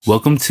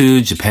Welcome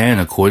to Japan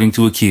According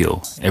to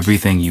Akil.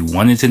 Everything you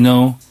wanted to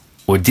know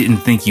or didn't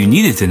think you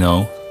needed to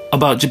know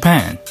about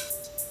Japan.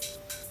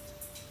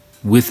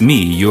 With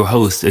me, your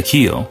host,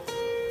 Akil,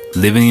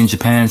 living in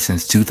Japan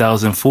since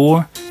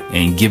 2004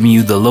 and giving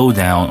you the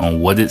lowdown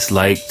on what it's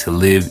like to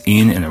live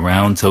in and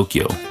around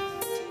Tokyo.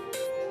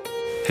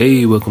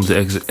 Hey, welcome to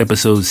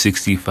episode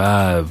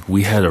 65.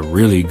 We had a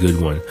really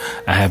good one.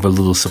 I have a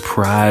little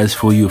surprise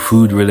for you, a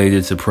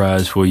food-related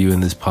surprise for you in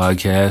this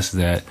podcast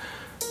that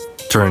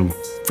turned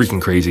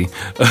freaking crazy.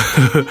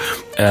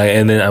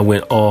 And then I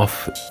went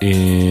off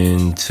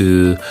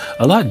into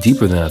a lot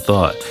deeper than I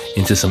thought,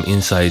 into some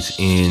insights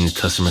in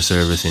customer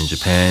service in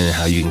Japan and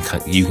how you can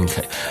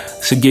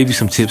so gave you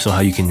some tips on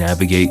how you can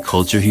navigate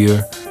culture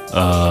here.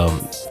 A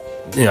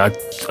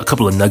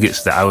couple of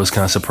nuggets that I was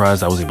kind of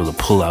surprised I was able to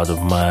pull out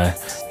of my,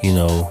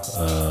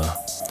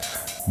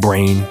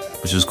 brain,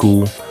 which was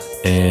cool.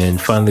 And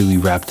finally, we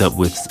wrapped up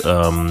with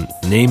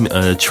name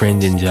a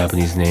trend in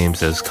Japanese names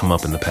that's come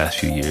up in the past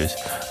few years.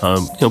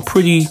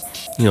 Pretty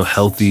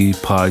healthy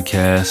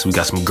podcast. We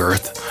got some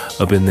girth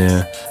up in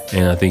there,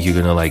 and I think you're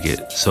gonna like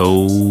it.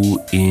 So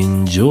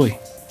enjoy.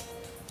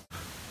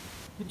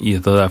 You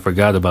thought I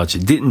forgot about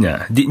you, didn't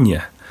ya?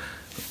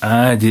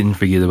 I didn't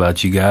forget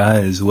about you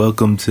guys.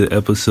 Welcome to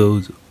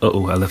episode. I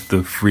left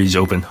the fridge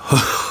open.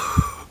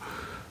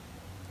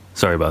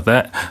 Sorry about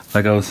that.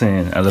 Like I was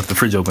saying, I left the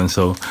fridge open.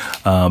 So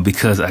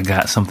because I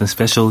got something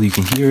special, you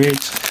can hear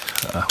it.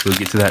 We'll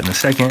get to that in a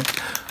second.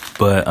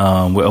 But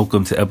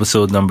welcome to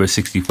episode number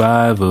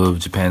 65 of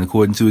Japan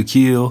According to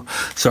Akil.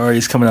 Sorry,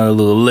 it's coming out a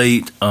little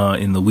late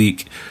in the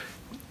week.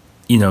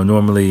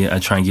 Normally I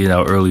try and get it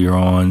out earlier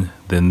on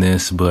than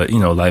this, but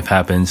life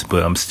happens.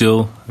 But I'm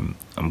still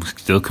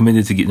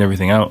committed to getting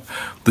everything out.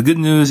 The good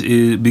news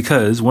is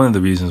because one of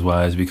the reasons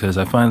why is because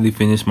I finally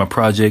finished my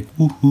project.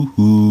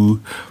 Well,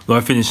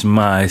 I finished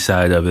my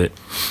side of it,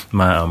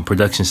 my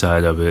production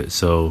side of it.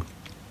 So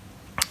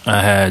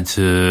I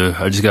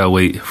just gotta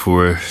wait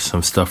for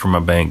some stuff from my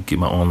bank, get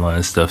my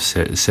online stuff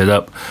set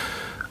up.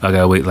 I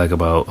gotta wait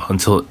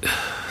until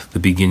the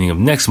beginning of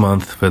next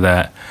month for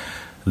that.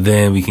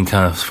 Then we can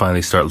kind of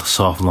finally start the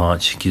soft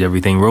launch, get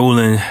everything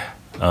rolling.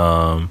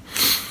 I'm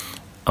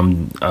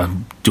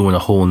doing a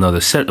whole nother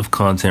set of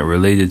content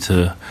related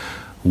to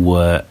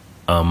what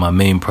my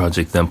main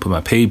project,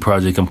 my paid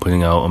project I'm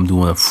putting out. I'm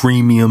doing a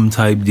freemium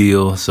type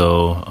deal.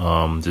 So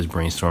just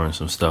brainstorming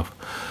some stuff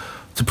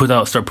to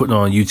start putting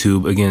on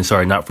YouTube. Again,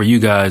 sorry, not for you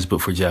guys,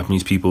 but for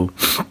Japanese people.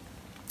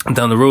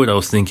 Down the road, I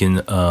was thinking,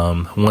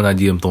 one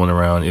idea I'm throwing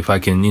around, if I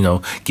can,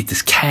 get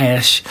this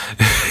cash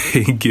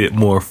and get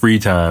more free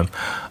time,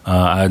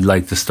 I'd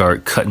like to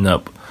start cutting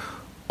up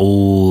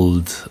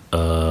old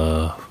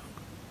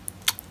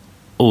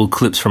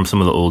clips from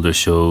some of the older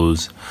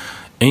shows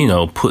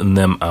and, putting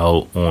them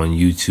out on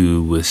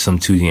YouTube with some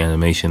 2D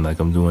animation like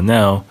I'm doing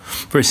now.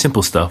 Very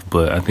simple stuff,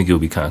 but I think it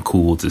would be kind of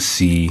cool to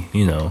see,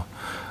 kind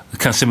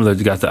of similar.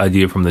 You got the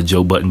idea from the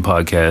Joe Button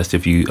podcast.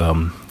 If you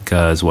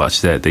guys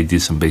watch that, they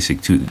did some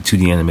basic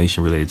 2D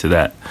animation related to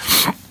that.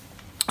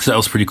 So that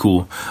was pretty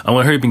cool. I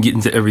want to hurry up and get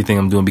into everything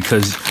I'm doing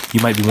because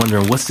you might be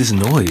wondering, what's this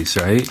noise,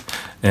 right?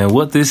 And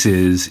what this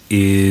is,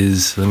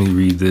 let me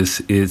read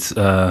this. It's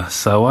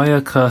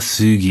Sawayaka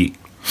Sugi.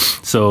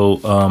 So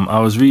I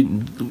was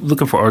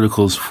looking for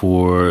articles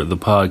for the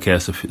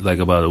podcast like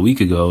about a week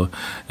ago,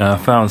 and I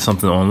found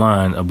something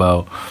online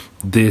about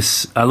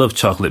this. I love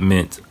chocolate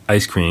mint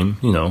ice cream,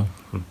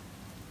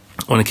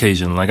 on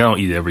occasion. Like I don't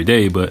eat it every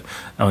day, but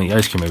I don't eat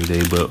ice cream every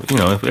day. But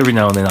if every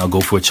now and then I'll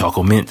go for a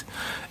chocolate mint.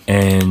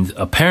 And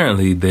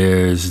apparently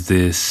there's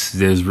in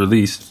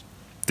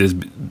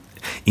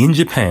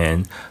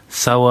Japan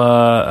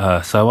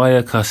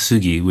Sawayaka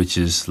Sugi, which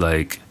is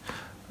like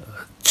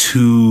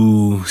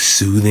too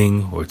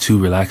soothing or too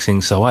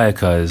relaxing.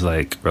 Sawayaka is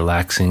like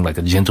relaxing, like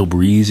a gentle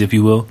breeze, if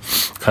you will,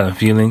 kind of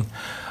feeling.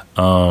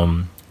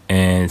 And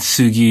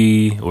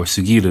sugi or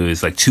sugiru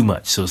is like too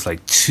much. So it's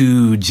like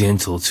too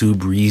gentle, too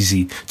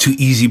breezy, too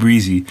easy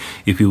breezy,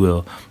 if you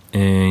will.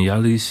 And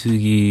yari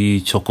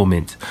sugi choco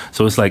mint.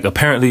 So it's like,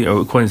 apparently,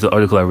 according to the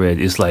article I read,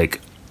 it's like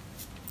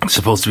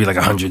supposed to be like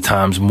 100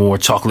 times more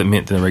chocolate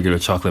mint than a regular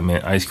chocolate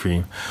mint ice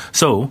cream.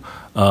 So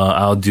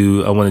I want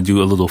to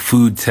do a little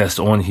food test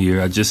on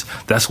here.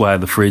 That's why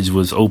the fridge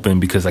was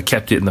open, because I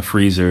kept it in the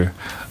freezer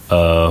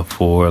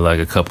for like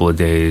a couple of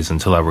days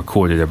until I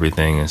recorded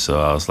everything. And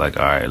so I was like,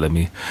 all right,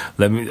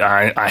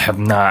 I have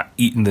not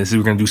eaten this.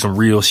 We're going to do some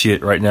real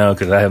shit right now,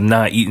 because I have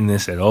not eaten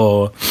this at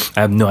all.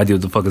 I have no idea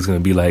what the fuck it's going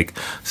to be like.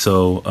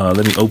 So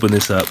let me open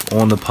this up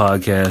on the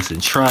podcast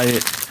and try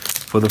it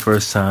for the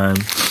first time.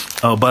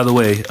 Oh, by the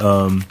way,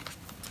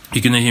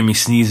 you're going to hear me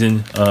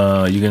sneezing.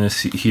 You're going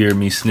to hear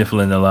me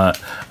sniffling a lot.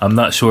 I'm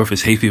not sure if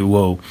it's hay fever.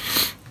 Whoa,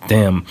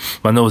 damn,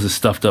 my nose is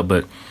stuffed up,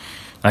 but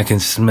I can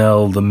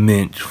smell the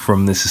mint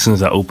from this as soon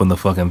as I open the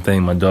fucking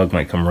thing. My dog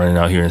might come running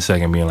out here in a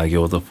second being like,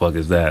 yo, what the fuck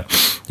is that?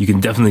 You can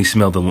definitely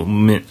smell the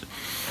mint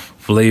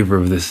flavor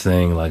of this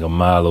thing like a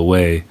mile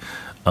away.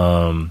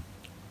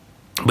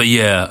 But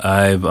yeah,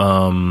 I've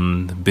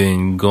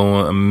been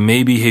going.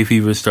 Maybe hay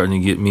fever is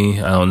starting to get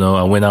me. I don't know.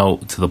 I went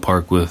out to the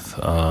park with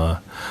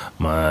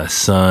my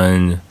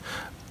son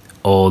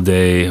all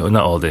day. Well,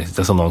 not all day.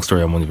 That's a long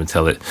story. I won't even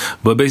tell it.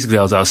 But basically,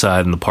 I was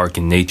outside in the park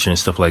in nature and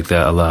stuff like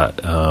that a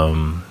lot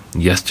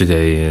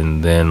yesterday,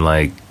 and then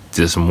like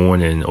this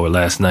morning or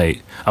last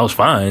night, I was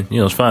fine. You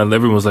know, it's fine.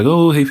 Everyone was like,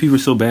 "Oh, hay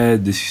fever's so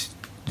bad these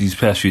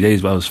past few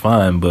days," but I was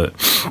fine. But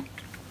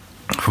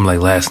from like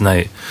last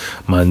night,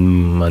 my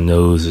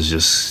nose is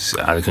just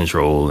out of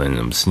control, and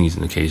I'm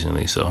sneezing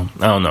occasionally. So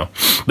I don't know.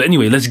 But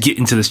anyway, let's get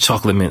into this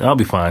chocolate mint. I'll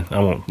be fine. I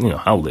won't. You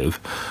know, I'll live.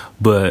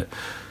 But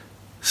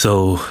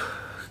so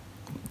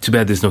too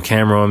bad there's no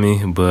camera on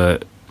me.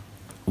 But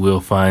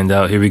we'll find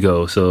out. Here we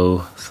go. So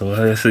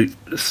Sawaya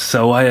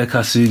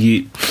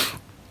Kasugi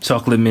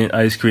chocolate mint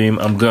ice cream.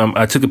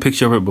 I took a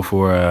picture of it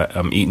before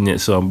I'm eating it,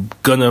 so I'm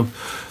gonna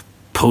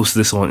post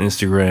this on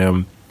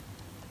Instagram.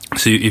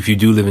 So if you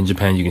do live in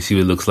Japan, you can see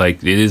what it looks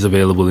like. It is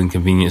available in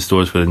convenience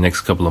stores for the next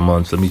couple of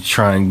months. Let me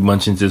try and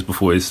munch into this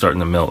before it's starting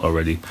to melt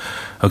already.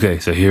 Okay,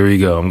 so here we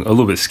go. I'm a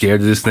little bit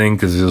scared of this thing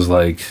because it was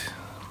like,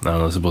 I don't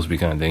know, it's supposed to be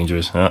kind of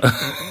dangerous.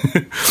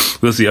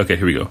 We'll see. Okay,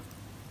 here we go.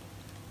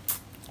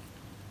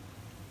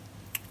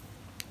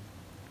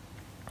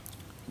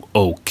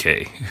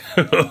 Okay.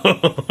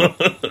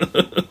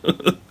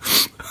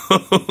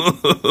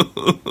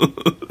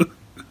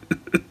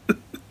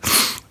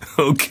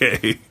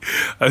 Okay.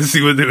 I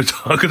see what they were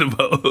talking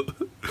about.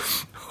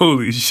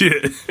 Holy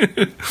shit.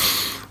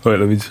 Alright,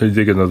 let me try to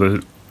take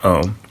another.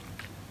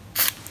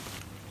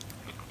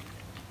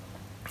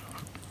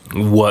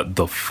 What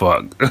the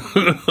fuck?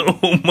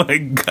 Oh my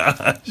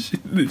gosh.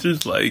 This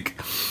is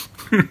like.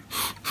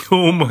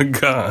 Oh my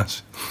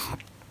gosh.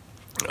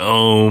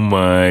 Oh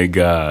my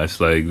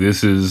gosh. Like,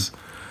 this is.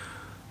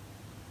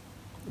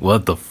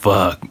 What the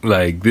fuck?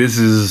 Like, this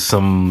is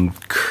some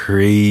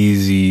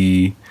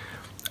crazy.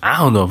 I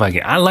don't know if I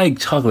can. I like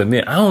chocolate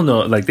mint. I don't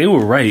know. Like, they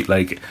were right.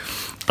 Like,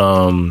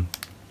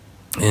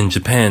 in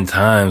Japan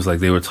Times,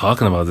 like, they were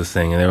talking about this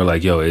thing, and they were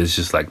like, yo, it's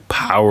just like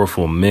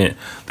powerful mint.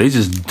 They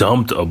just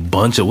dumped a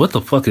bunch of, what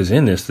the fuck is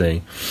in this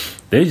thing?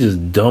 They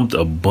just dumped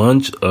a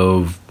bunch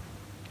of,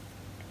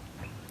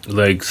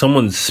 like,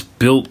 someone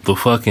spilt the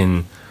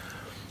fucking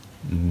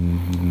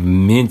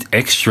mint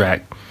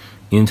extract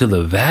into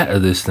the vat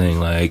of this thing.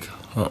 Like,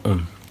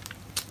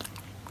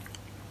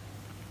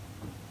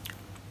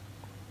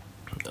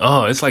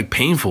 oh, it's like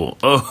painful.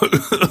 Oh,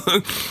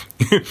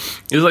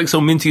 it's like so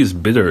minty, it's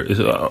bitter. It's,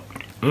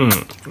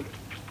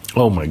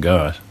 oh my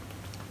gosh.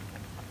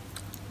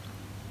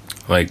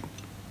 Like,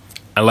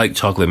 I like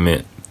chocolate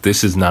mint.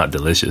 This is not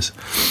delicious.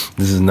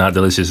 This is not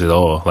delicious at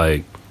all.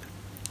 Like,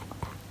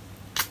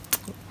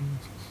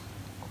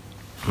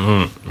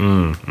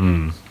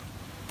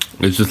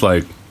 it's just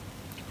like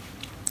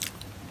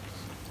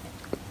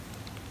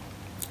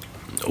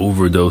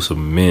overdose of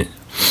mint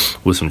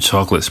with some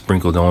chocolate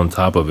sprinkled on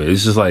top of it.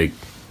 It's just like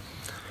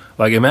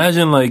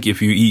imagine like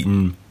if you're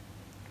eating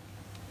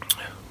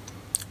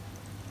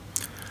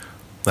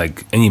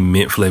like any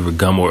mint flavored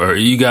gum, or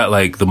you got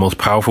like the most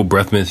powerful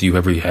breath mints you've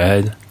ever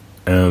had.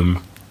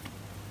 You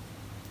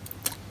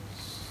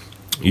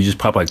just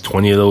pop like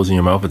 20 of those in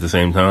your mouth at the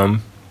same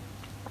time.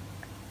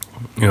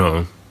 You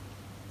know,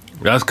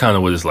 that's kind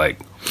of what it's like.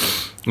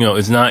 You know,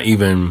 it's not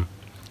even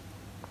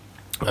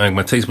like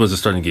my taste buds are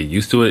starting to get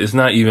used to it. It's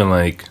not even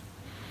like,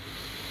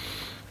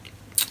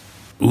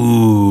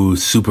 ooh,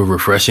 super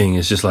refreshing.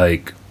 It's just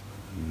like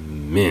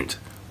mint.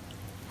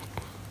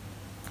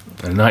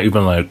 And not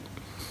even like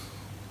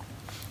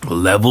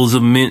levels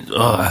of mint.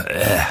 What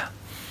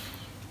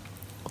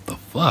the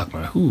fuck,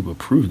 man? Who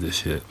approved this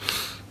shit?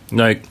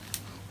 Like,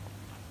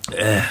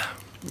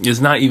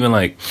 it's not even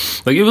like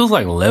if it was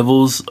like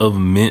levels of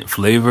mint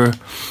flavor,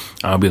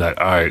 I'll be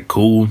like, all right,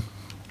 cool.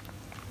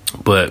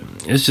 But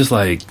it's just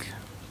like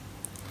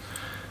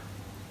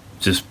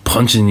just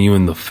punching you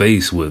in the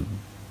face with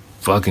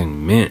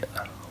fucking mint.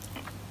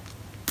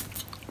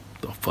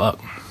 The fuck?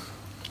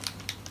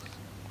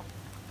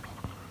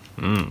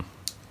 Yeah,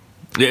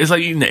 it's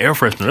like eating the air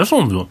freshener. That's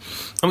what I'm doing.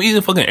 I'm eating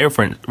a fucking air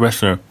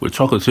freshener with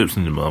chocolate chips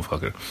in the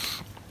motherfucker.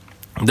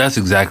 That's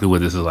exactly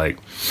what this is like.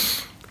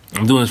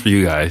 I'm doing this for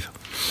you guys.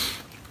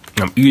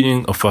 I'm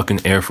eating a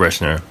fucking air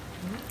freshener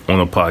on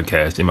a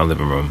podcast in my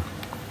living room.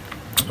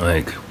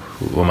 Like,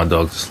 while my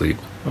dog's asleep.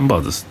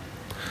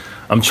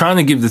 I'm trying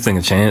to give this thing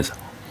a chance.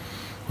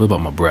 What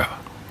about my breath?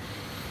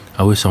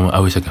 I wish I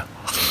could.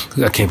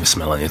 I can't even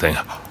smell anything.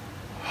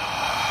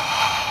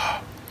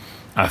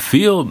 I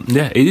feel,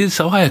 yeah, it is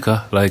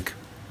Sawayaka. Like,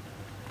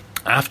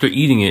 after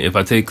eating it, if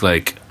I take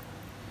like,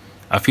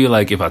 I feel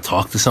like if I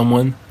talk to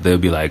someone, they'll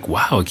be like,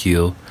 wow,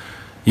 Akil,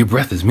 your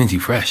breath is minty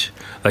fresh.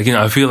 Like, you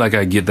know, I feel like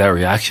I get that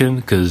reaction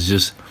because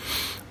just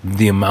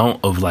the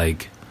amount of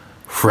like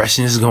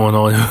freshness going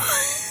on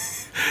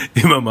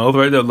in my mouth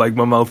right now. Like,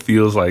 my mouth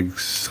feels like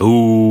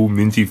so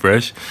minty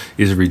fresh.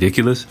 Is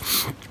ridiculous.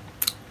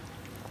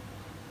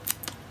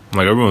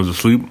 Like, everyone's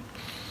asleep.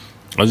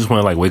 I just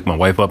want to like wake my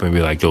wife up and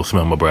be like, yo,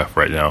 smell my breath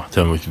right now.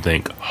 Tell me what you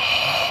think.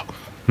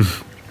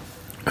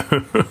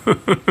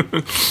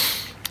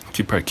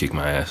 She'd probably kick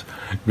my ass.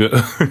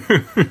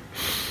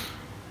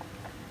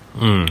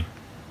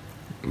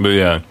 But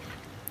yeah,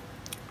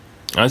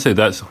 I'd say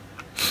that's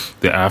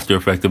the after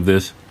effect of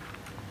this.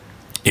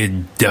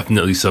 It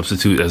definitely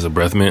substitutes as a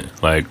breath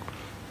mint. Like,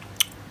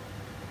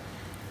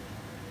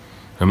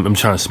 I'm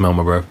trying to smell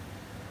my breath.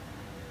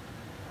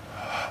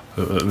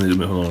 Hold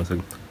on a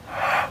second.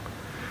 I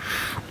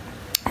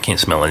can't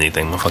smell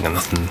anything. My fucking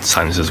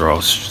sinuses are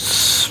all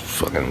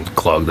fucking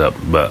clogged up.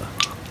 But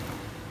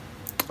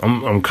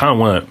I'm kind of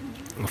want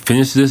to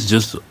finish this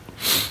just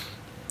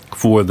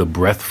for the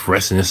breath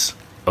freshness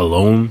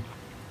alone.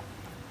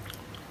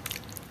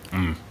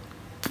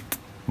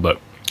 But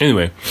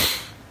anyway,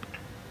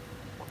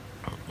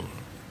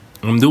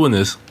 I'm doing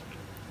this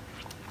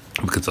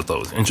because I thought it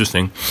was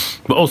interesting.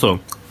 But also,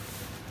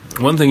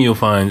 one thing you'll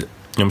find,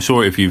 I'm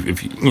sure if you're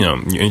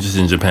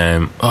interested in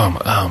Japan,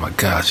 oh my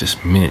gosh,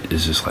 this mint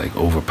is just like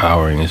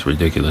overpowering. It's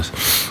ridiculous.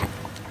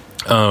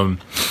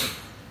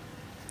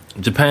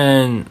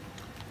 Japan,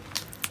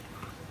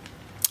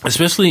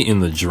 especially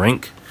in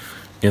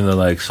the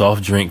like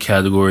soft drink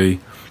category,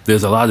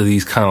 there's a lot of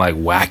these kind of like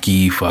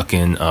wacky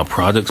fucking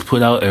products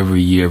put out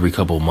every year, every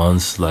couple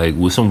months, like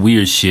with some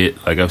weird shit.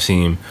 Like I've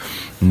seen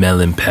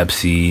melon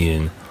Pepsi,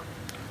 and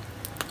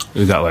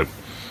we got like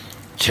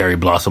cherry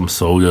blossom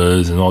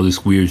sodas and all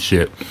this weird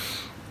shit.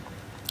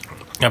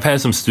 I've had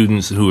some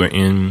students who are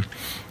in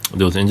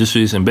those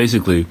industries, and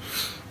basically,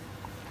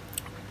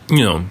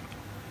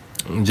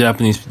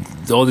 Japanese,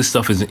 all this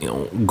stuff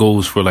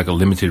goes for like a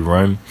limited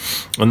run,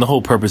 and the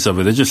whole purpose of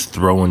it, they're just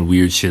throwing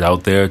weird shit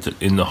out there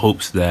in the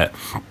hopes that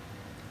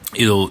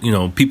it'll,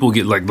 people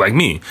get like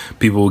me,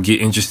 people will get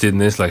interested in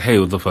this, like, hey,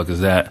 what the fuck is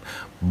that?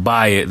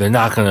 Buy it. They're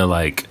not gonna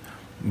like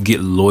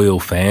get loyal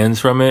fans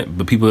from it,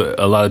 but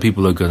a lot of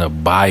people are gonna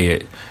buy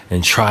it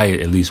and try it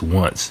at least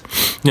once,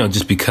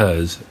 just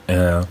because.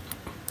 And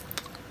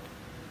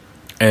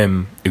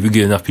if you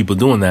get enough people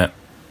doing that,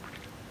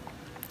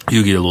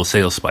 you get a little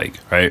sales spike,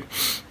 right?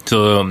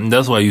 So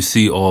that's why you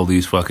see all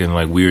these fucking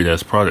like weird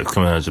ass products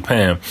coming out of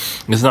Japan.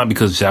 It's not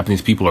because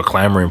Japanese people are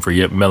clamoring for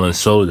yet melon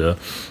soda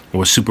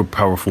or super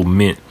powerful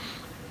mint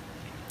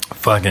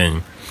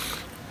fucking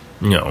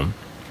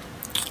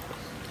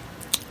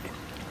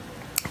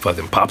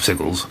fucking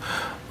popsicles,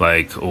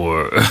 like,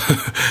 or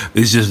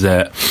it's just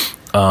that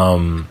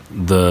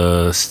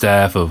the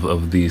staff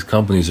of these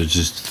companies are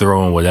just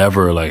throwing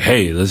whatever, like,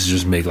 hey, let's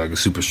just make like a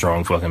super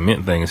strong fucking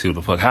mint thing and see what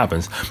the fuck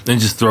happens,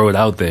 and just throw it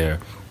out there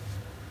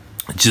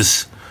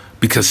just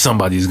because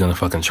somebody's gonna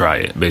fucking try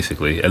it,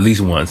 basically, at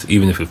least once,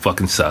 even if it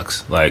fucking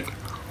sucks. Like,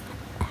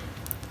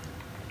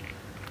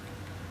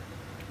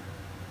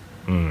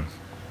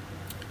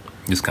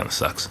 this kind of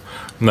sucks.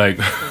 Like,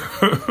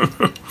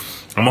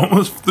 I'm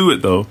almost through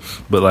it though,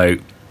 but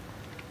like,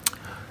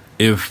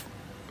 if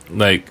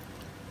like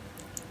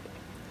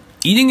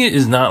eating it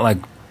is not like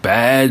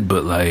bad,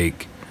 but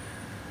like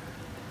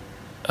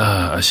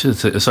I should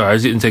say, sorry, I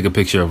didn't take a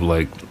picture of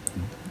like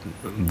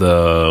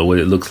what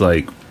it looks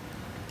like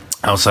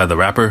outside the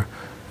wrapper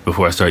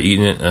before I start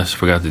eating it. I just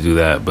forgot to do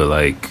that, but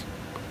like,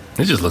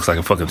 it just looks like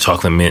a fucking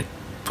chocolate mint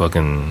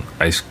fucking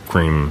ice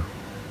cream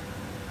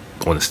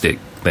on a stick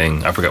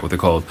thing. I forgot what they're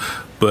called,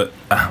 but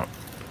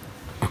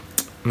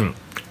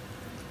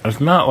it's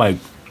not like,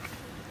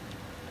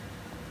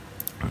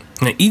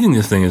 eating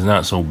this thing is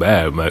not so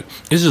bad, but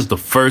it's just the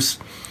first,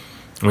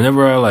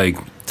 whenever I like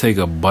take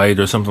a bite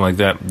or something like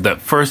that, that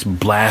first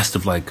blast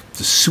of like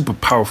the super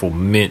powerful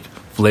mint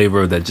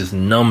flavor that just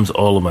numbs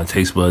all of my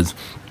taste buds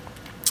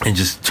and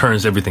just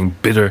turns everything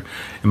bitter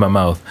in my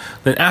mouth.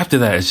 Then after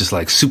that, it's just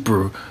like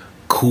super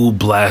cool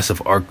blast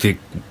of Arctic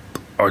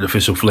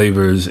artificial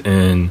flavors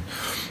and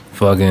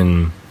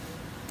fucking,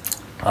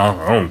 I don't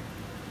know.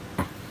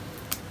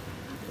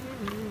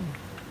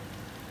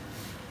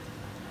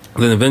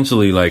 Then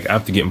eventually, like,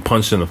 after getting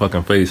punched in the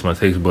fucking face, my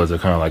taste buds are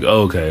kind of like,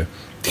 oh, okay,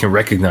 can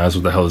recognize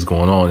what the hell is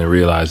going on and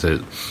realize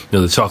that,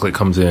 the chocolate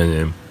comes in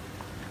and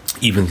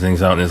evens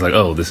things out, and it's like,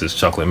 oh, this is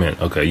chocolate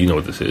mint. Okay, you know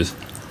what this is.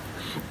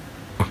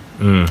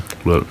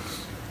 But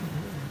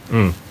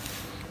the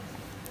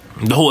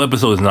whole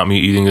episode is not me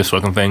eating this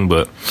fucking thing,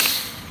 but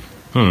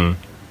I'm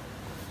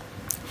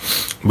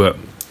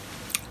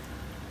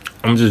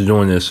just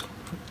doing this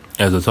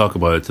as I talk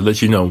about it to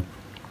let you know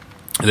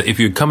that if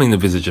you're coming to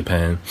visit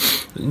Japan,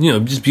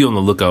 just be on the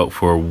lookout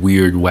for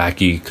weird,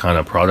 wacky kind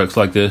of products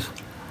like this.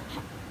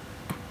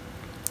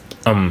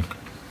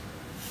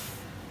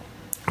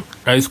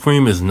 Ice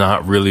cream is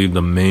not really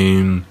the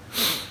main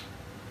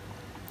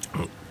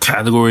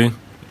category.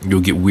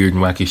 You'll get weird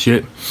and wacky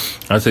shit.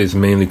 I'd say it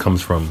mainly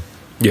comes from,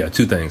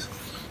 two things.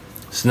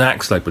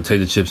 Snacks like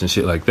potato chips and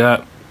shit like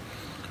that,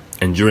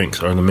 and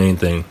drinks are the main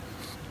thing.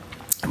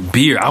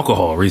 Beer,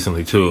 alcohol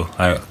recently too.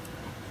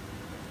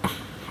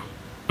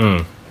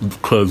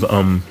 Because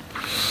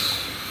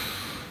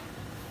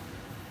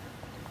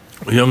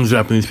young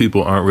Japanese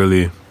people aren't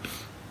really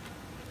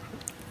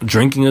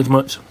drinking as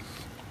much,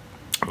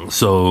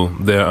 so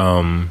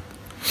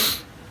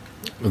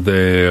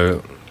they're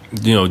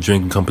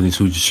drinking companies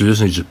who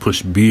traditionally just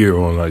push beer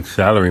on like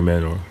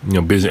salarymen or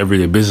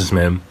everyday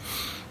businessmen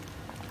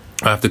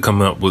have to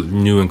come up with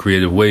new and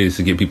creative ways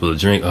to get people to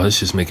drink. Oh, it's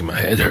just making my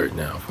head hurt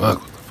now.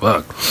 Fuck, what the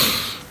fuck?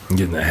 I'm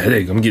getting a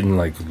headache. I'm getting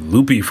like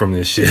loopy from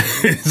this shit.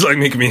 It's like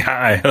making me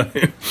high.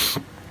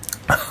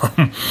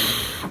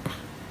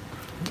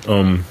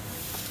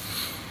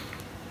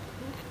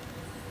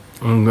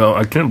 No,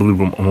 I can't believe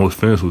I'm almost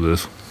finished with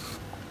this.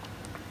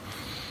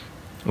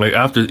 Like,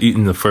 after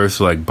eating the first,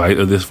 like, bite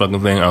of this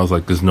fucking thing, I was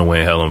like, there's no way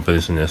in hell I'm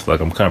finishing this.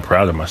 Like, I'm kind of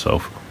proud of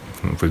myself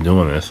for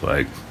doing this.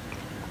 Like,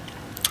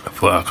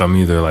 fuck, I'm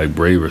either, like,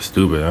 brave or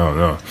stupid. I don't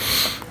know.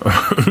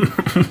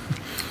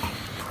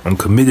 I'm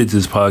committed to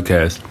this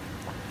podcast.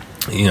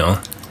 Okay.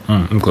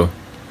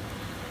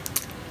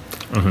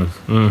 All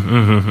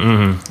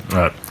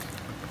right.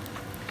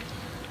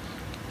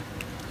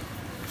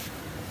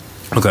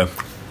 Okay.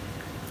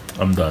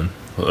 I'm done.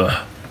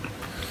 Ugh.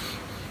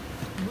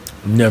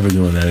 Never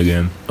doing that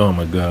again. Oh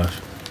my gosh.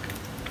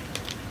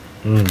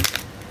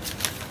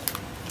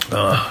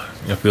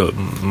 I feel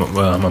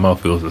my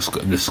mouth feels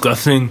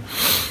disgusting,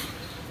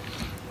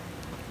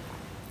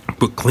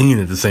 but clean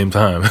at the same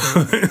time.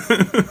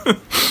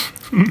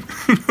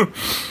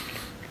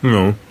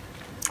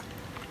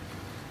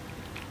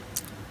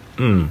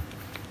 And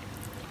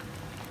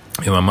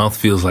my mouth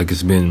feels like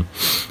it's been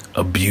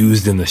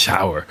abused in the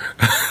shower.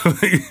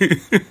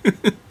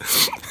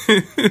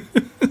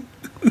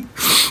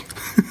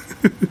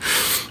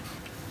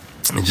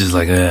 It's just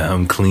like,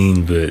 I'm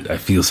clean, but I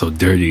feel so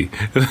dirty.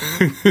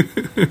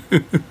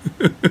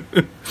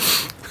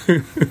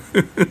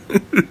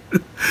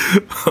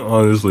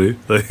 Honestly,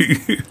 like,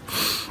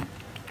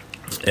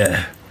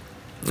 yeah.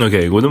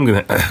 Okay, what I'm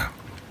gonna,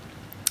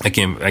 I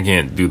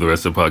can't do the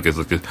rest of the podcast.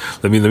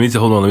 Let me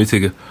hold on. Let me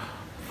take a,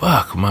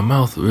 fuck, my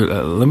mouth.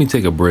 Let me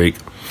take a break.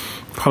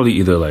 Probably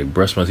either like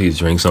brush my teeth,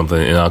 drink something,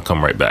 and I'll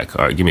come right back.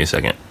 All right, give me a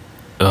second.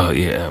 Oh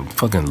yeah, I'm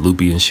fucking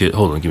loopy and shit.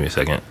 Hold on, give me a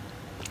second.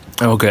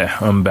 Okay,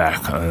 I'm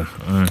back.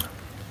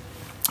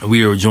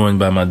 We are joined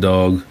by my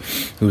dog,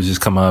 who was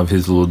just come out of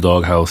his little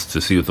dog house to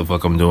see what the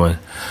fuck I'm doing.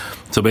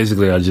 So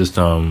basically, I just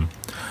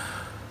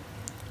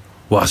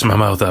washed my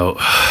mouth out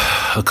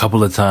a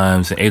couple of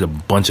times and ate a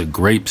bunch of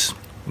grapes,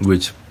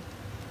 which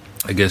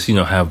I guess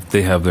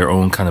they have their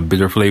own kind of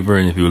bitter flavor.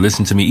 And if you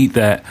listen to me eat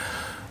that,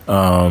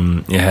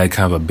 it had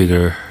kind of a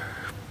bitter,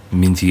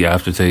 minty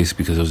aftertaste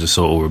because it was just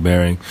so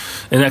overbearing,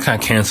 and that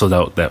kind of canceled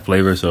out that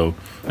flavor. So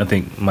I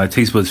think my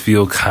taste buds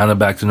feel kind of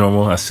back to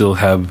normal. I still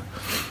have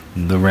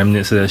the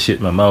remnants of that shit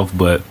in my mouth,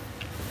 but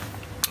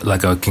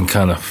like I can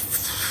kind of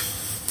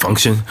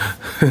function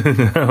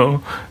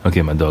now.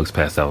 Okay, my dog's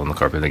passed out on the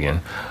carpet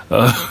again.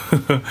 All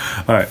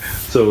right,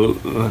 so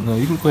no,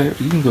 you can go ahead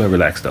and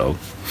relax, dog.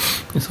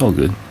 It's all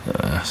good.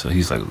 So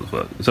he's like, what the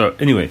fuck? So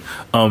anyway,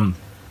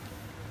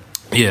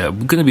 yeah,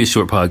 gonna be a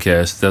short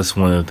podcast. That's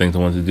one of the things I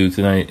wanted to do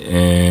tonight.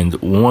 And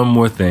one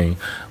more thing,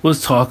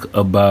 let's talk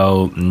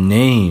about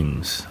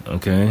names.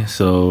 Okay,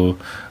 so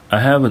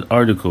I have an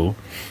article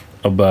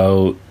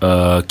about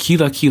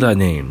Kira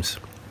names,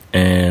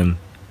 and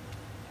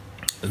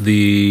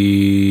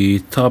the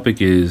topic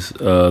is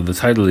the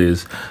title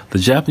is the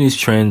Japanese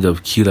trend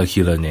of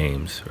Kira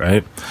names,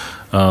 right?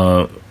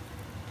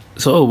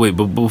 So,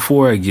 but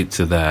before I get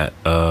to that,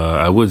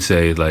 I would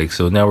say,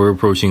 so now we're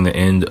approaching the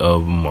end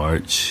of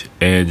March,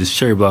 and it's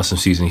cherry blossom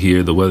season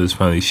here. The weather's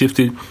finally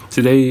shifted.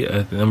 Today,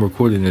 I'm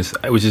recording this,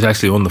 which is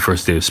actually on the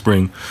first day of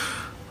spring.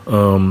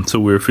 So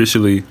we're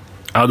officially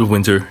out of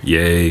winter.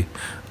 Yay.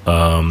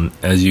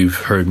 As you've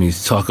heard me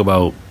talk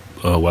about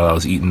while I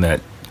was eating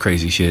that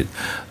crazy shit,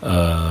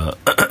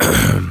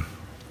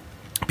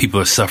 people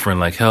are suffering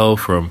like hell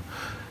from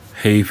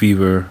hay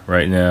fever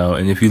right now,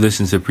 and if you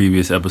listen to the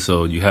previous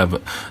episode, you have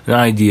an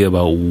idea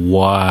about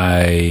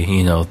why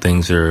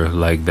things are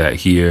like that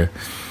here.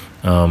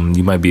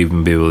 You might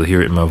even be able to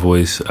hear it in my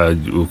voice.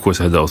 Of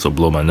course, I had to also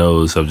blow my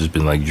nose. I've just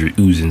been like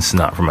oozing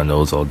snot from my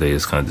nose all day.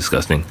 It's kind of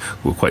disgusting.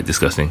 Well, quite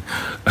disgusting.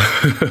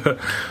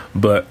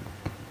 But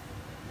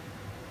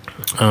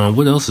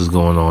what else is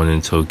going on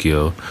in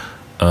Tokyo?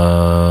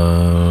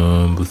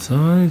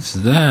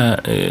 Besides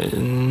that,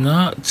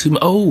 not too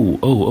much.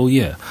 Oh,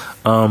 yeah.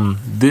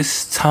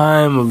 This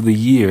time of the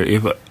year,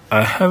 if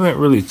I haven't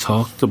really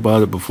talked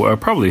about it before, I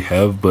probably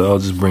have, but I'll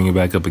just bring it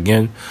back up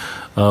again.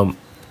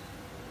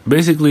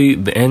 Basically,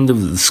 the end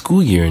of the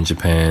school year in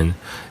Japan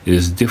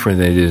is different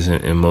than it is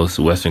in most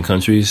Western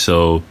countries.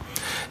 So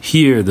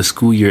here, the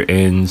school year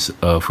ends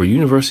for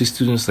university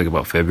students, like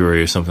about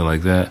February or something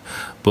like that.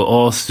 But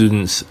all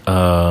students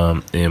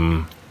up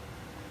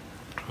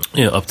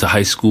to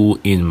high school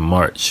in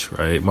March,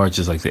 right? March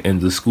is like the end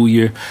of the school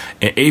year.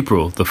 And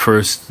April, the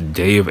first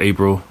day of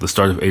April, the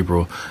start of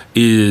April,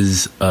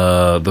 is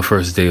the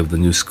first day of the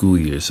new school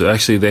year. So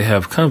actually they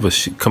have kind of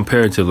a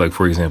comparative, like,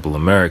 for example,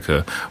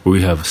 America, where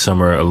we have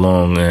summer, a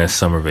long ass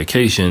summer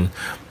vacation.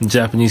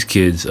 Japanese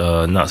kids,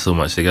 not so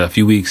much. They got a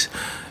few weeks,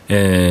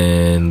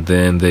 and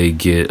then they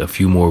get a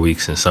few more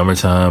weeks in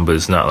summertime, but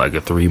it's not like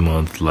a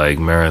 3-month like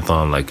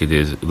marathon like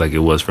it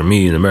was for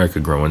me in America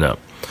growing up.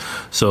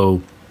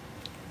 So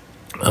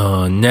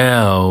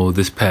Now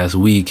this past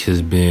week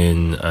has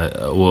been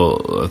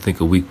I think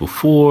a week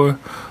before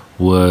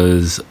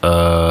was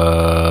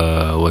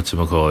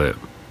whatchamacallit,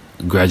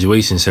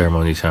 graduation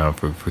ceremony time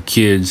for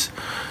kids.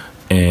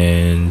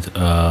 And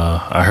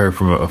I heard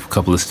from a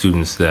couple of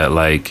students that,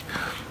 like,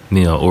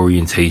 you know,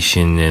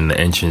 orientation and the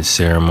entrance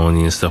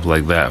ceremony and stuff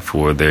like that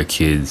for their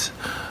kids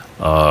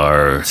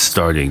are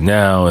starting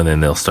now, and then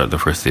they'll start the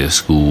first day of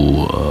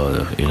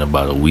school in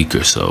about a week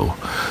or so.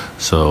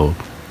 So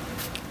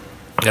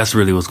that's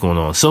really what's going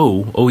on.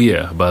 So, oh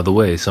yeah, by the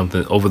way,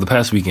 something over the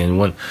past weekend,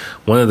 one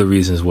of the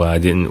reasons why I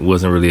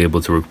wasn't really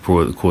able to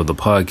record the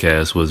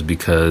podcast was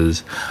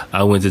because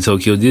I went to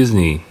Tokyo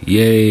Disney.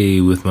 Yay,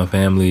 with my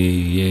family.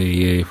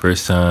 Yay.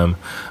 First time.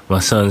 My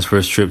son's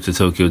first trip to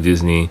Tokyo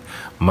Disney.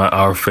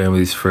 Our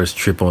family's first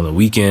trip on the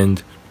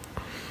weekend.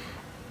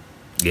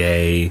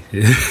 Yay.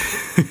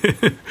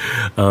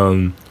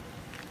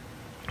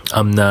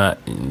 I'm not,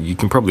 you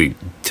can probably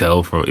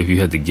tell from, if you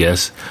had to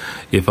guess,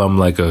 if I'm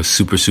like a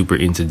super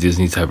into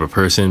Disney type of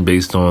person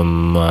based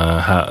on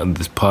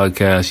this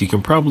podcast. You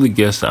can probably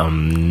guess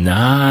I'm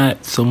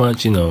not so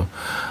much, you know.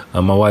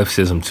 My wife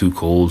says I'm too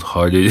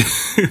cold-hearted.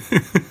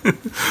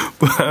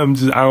 But I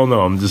don't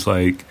know. I'm just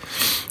like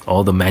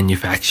all the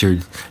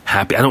manufactured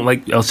happy. I don't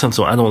like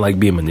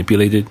being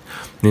manipulated,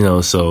 you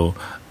know, so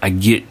I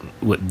get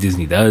what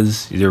Disney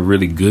does. They're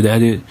really good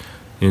at it.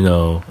 You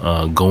know,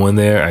 going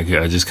there, I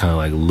just kind of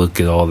like look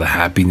at all the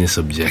happiness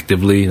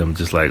objectively, and I'm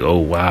just like, oh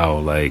wow,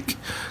 like,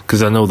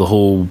 because I know the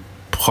whole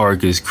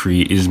park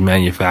is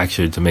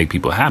manufactured to make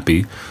people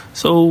happy,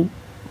 so,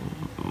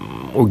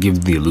 or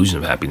give the illusion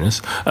of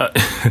happiness.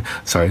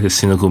 Sorry, that's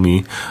cynical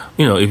me.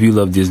 You know, if you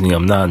love Disney,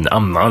 I'm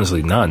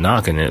honestly not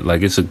knocking it.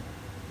 Like, it's a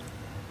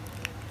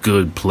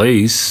good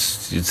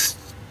place. It's,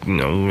 you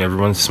know,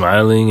 everyone's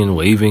smiling and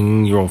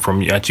waving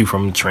at you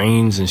from the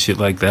trains and shit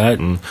like that,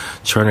 and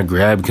trying to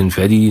grab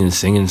confetti and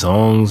singing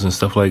songs and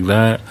stuff like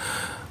that.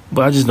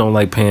 But I just don't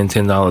like paying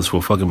 $10 for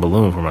a fucking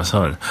balloon for my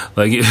son.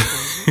 Like, you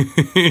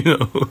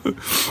know,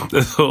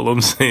 that's all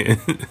I'm saying.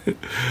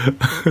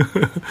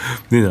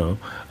 You know,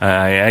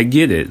 I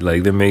get it.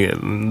 Like, they're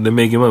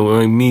making money.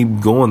 Like, me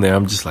going there,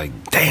 I'm just like,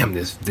 damn,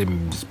 they're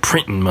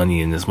printing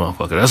money in this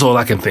motherfucker. That's all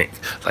I can think.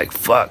 Like,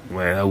 fuck,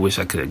 man, I wish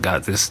I could have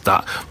got this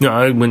stock. You know,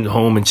 I went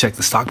home and checked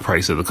the stock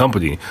price of the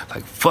company.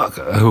 Like, fuck,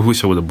 I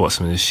wish I would have bought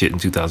some of this shit in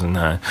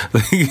 2009.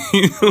 Like, you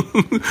know,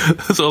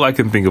 that's all I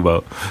can think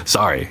about.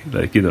 Sorry,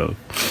 like, you know.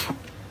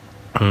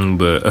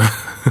 But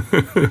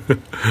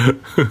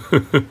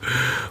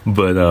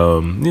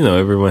you know,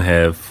 everyone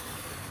have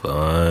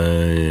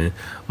fun.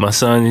 My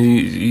son,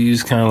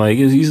 he's kind of like,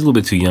 he's a little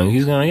bit too young.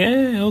 He's kind of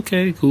like, yeah,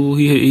 okay, cool.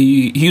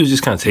 He was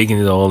just kind of taking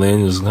it all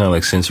in. It was kind of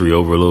like sensory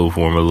overload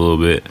for him a little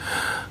bit.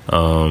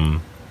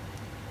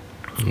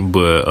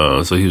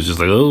 But so he was just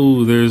like,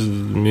 oh, there's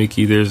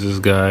Mickey, there's this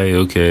guy.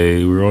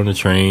 Okay, we're on the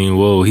train.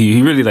 Whoa,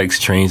 he really likes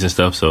trains and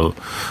stuff. So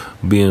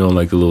being on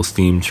like the little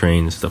steam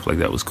train and stuff like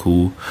that was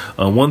cool.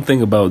 One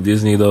thing about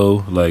Disney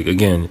though, like,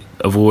 again,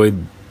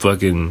 avoid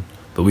fucking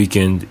the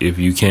weekend if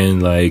you can.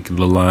 Like,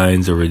 the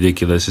lines are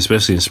ridiculous,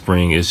 especially in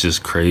spring. It's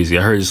just crazy.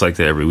 I heard it's like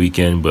that every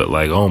weekend, but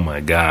like, oh my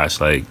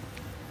gosh, like,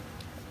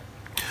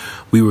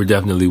 we were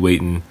definitely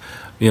waiting.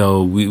 You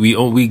know, we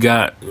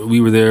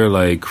were there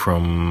like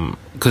from,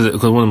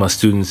 because one of my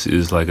students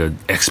is like an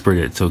expert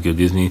at Tokyo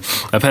Disney.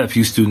 I've had a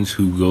few students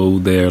who go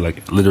there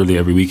like literally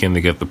every weekend.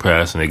 They get the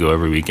pass and they go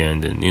every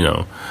weekend, and you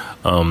know,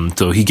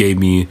 so he gave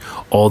me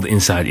all the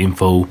inside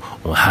info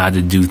on how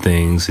to do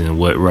things and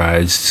what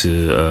rides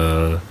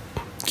to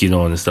get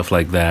on and stuff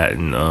like that,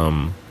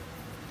 and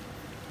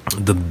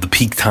the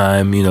peak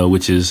time, you know,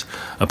 which is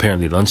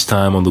apparently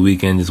lunchtime on the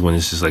weekend, is when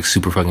it's just like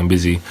super fucking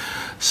busy.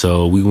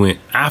 So we went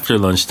after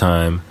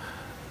lunchtime,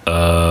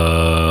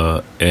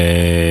 and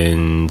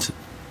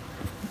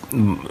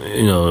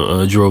you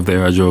know, drove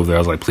there. I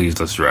was like, please,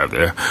 let's drive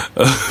there.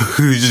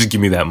 Just give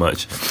me that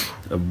much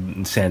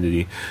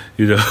insanity,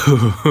 you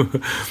know.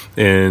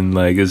 And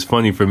like, it's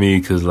funny for me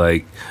because,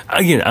 like,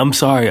 again, I'm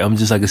sorry, I'm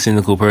just like a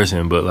cynical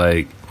person, but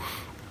like,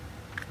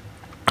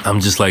 I'm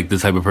just like the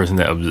type of person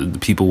that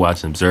people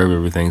watch and observe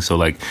everything. So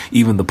like,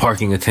 even the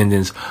parking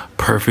attendants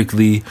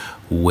perfectly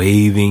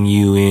waving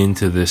you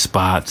into the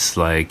spots,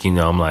 like, you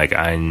know, I'm like,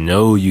 I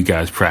know you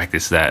guys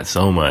practice that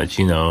so much,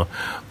 you know,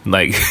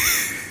 like.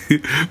 I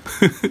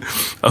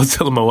was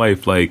telling my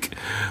wife, like,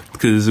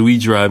 because we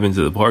drive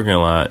into the parking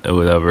lot or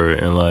whatever,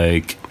 and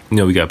like, you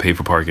know, we got to pay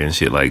for parking and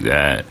shit like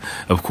that.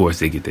 Of course,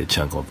 they get their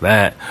chunk of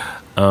that.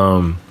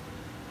 And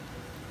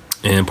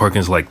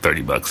parking's like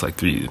 $30, like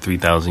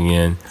 3,000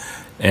 yen.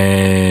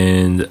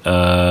 And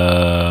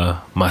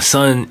my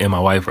son and my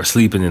wife are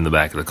sleeping in the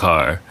back of the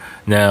car.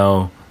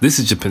 Now, this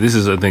is Japan. This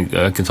is, I think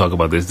I can talk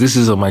about this. This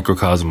is a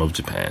microcosm of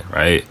Japan,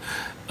 right?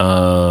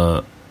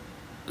 So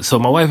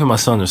my wife and my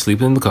son are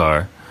sleeping in the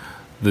car.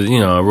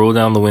 You know, I roll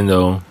down the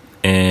window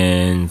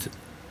and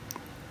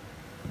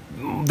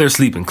they're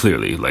sleeping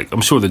clearly. Like,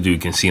 I'm sure the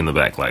dude can see in the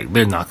back, like,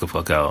 they're knocked the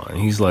fuck out. And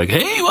he's like,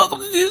 hey, welcome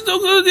to Disney, don't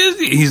go to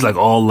Disney. He's like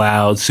all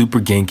loud, super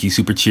Genki,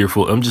 super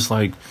cheerful. I'm just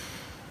like,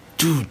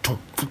 dude, don't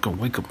fucking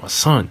wake up my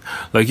son.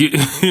 Like, you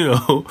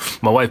know,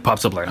 my wife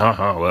pops up like,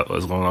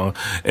 what's going on?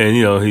 And,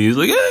 you know, he's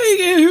like, hey,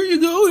 yeah, here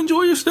you go.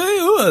 Enjoy your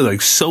stay.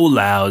 Like, so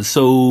loud,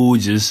 so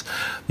just,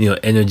 you know,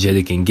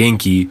 energetic and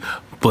Genki.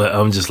 But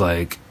I'm just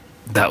like,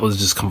 that was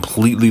just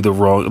completely the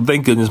wrong.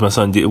 Thank goodness my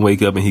son didn't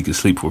wake up and he could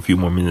sleep for a few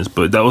more minutes.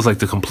 But that was like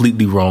the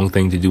completely wrong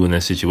thing to do in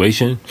that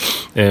situation.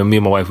 And me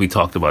and my wife, we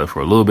talked about it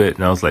for a little bit.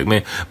 And I was like,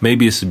 man,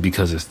 maybe it's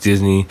because it's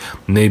Disney.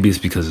 Maybe it's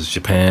because it's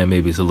Japan.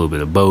 Maybe it's a little bit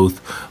of both.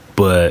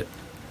 But,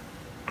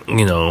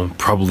 you know,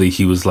 probably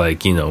he was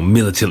like, you know,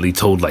 militantly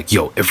told like,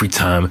 yo, every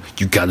time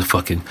you gotta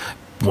fucking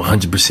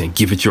 100%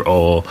 give it your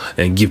all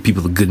and give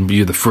people the good.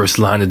 You're the first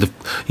line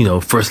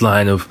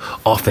of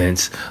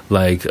offense,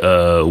 like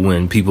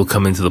when people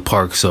come into the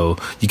park, so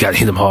you gotta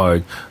hit them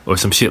hard or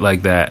some shit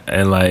like that.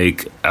 And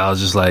like, I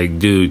was just like,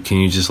 dude, can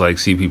you just like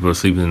see people are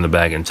sleeping in the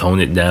back and tone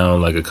it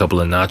down like a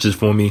couple of notches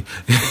for me?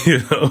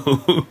 You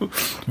know.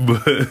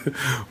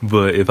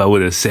 but if I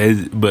would have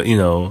said, but you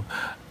know,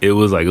 it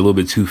was like a little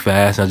bit too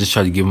fast. And I just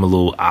tried to give him a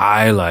little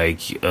eye, like,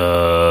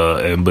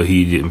 but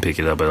he didn't pick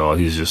it up at all.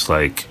 He's just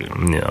like,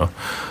 you know,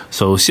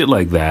 so shit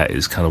like that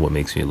is kind of what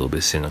makes me a little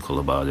bit cynical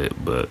about it.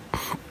 But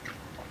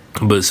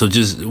so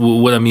just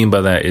what I mean by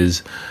that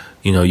is,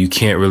 you know, you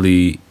can't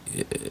really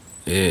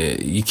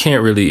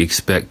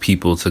expect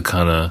people to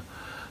kind of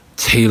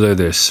tailor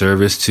their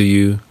service to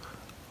you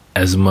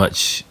as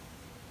much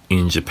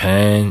in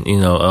Japan. You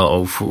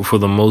know, for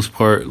the most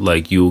part,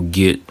 like you'll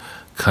get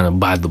kind of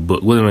by the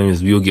book. What I mean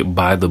is you'll get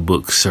by the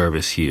book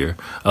service here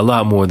a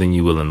lot more than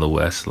you will in the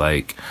West.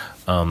 Like,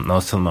 I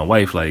was telling my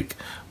wife, like,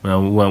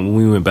 when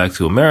we went back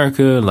to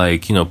America,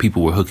 like, you know,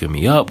 people were hooking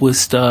me up with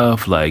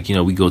stuff. Like, you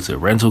know, we go to a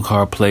rental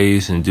car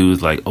place and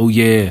dudes like, oh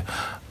yeah,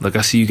 like,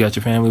 I see you got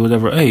your family,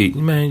 whatever. Hey,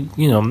 man,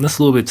 you know, that's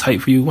a little bit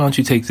tight for you. Why don't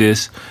you take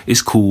this?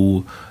 It's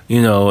cool,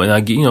 you know. And I,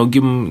 you know,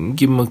 give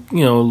them a,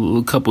 you know,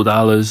 a couple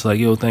dollars. Like,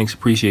 yo, thanks,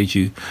 appreciate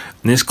you.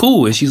 And it's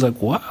cool. And she's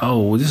like,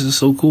 wow, this is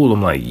so cool.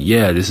 I'm like,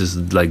 yeah, this is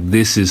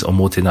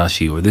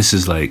omotenashi, or this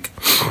is like,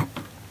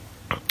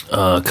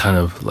 kind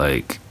of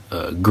like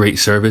great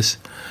service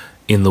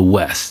in the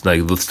West.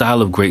 Like the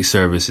style of great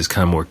service is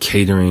kind of more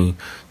catering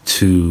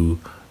to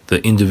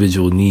the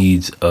individual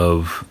needs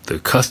of the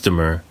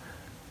customer.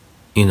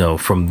 You know,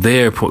 from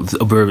there,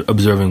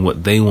 observing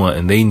what they want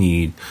and they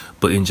need.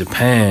 But in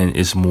Japan,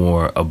 it's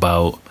more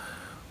about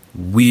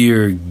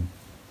we're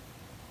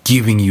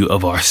giving you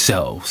of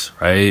ourselves,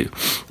 right?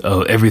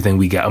 Everything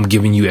we got. I'm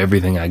giving you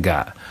everything I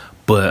got.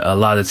 But a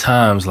lot of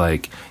times,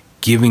 like,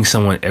 giving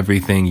someone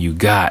everything you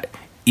got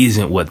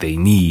isn't what they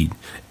need.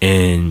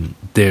 And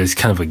there's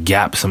kind of a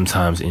gap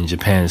sometimes in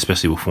Japan,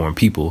 especially with foreign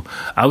people.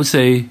 I would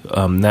say,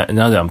 now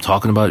that I'm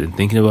talking about it and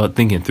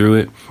thinking through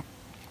it,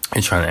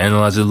 and trying to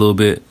analyze it a little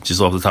bit,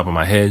 just off the top of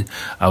my head,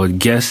 I would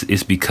guess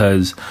it's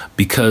because,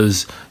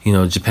 you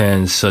know,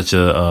 Japan's such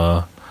a,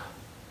 I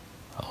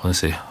want to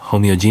say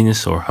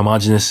homogeneous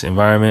homogenous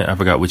environment. I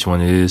forgot which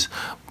one it is,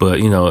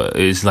 but you know,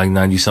 it's like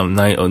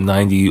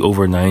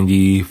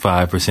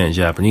 95%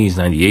 Japanese,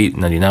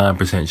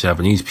 99%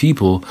 Japanese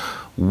people.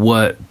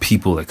 What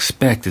people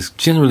expect is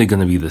generally going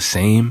to be the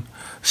same.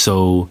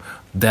 So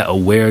that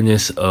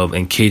awareness of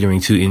and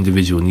catering to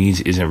individual needs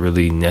isn't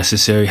really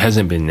necessary,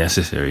 hasn't been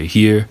necessary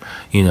here,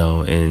 you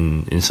know,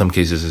 and in some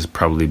cases it's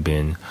probably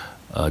been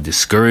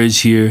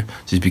discouraged here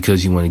just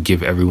because you want to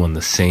give everyone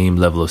the same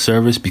level of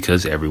service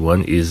because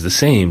everyone is the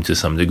same to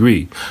some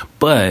degree.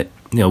 But,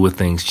 you know, with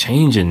things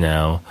changing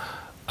now,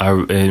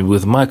 and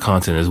with my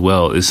content as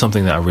well, is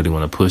something that I really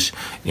want to push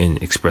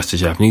and express to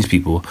Japanese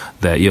people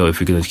that, yo, if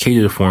you're going to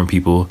cater to foreign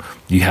people,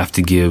 you have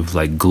to give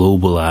like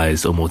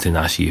globalized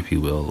omotenashi, if you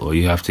will, or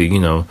you have to, you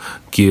know,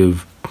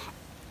 give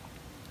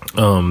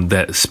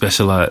that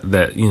specialized,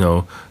 that, you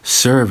know,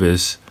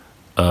 service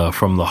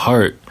from the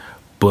heart,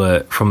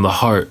 but from the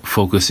heart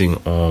focusing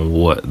on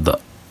what the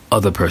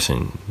other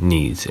person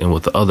needs and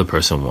what the other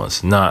person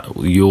wants, not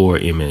your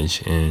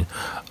image. And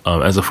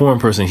as a foreign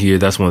person here,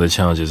 that's one of the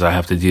challenges I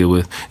have to deal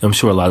with. I'm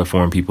sure a lot of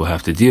foreign people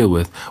have to deal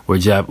with, where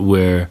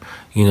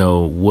you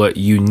know, what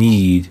you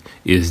need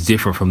is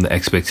different from the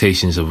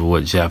expectations of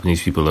what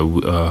Japanese people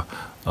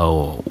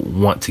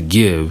want to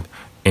give,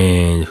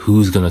 and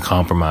who's going to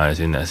compromise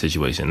in that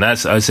situation.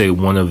 That's, I'd say,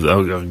 one of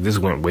the, this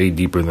went way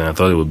deeper than I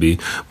thought it would be,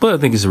 but I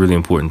think it's really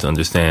important to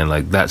understand,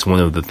 like, that's one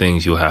of the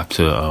things you'll have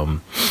to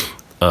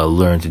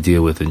learn to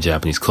deal with in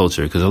Japanese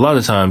culture, because a lot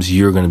of times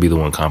you're going to be the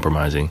one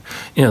compromising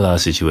in a lot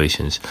of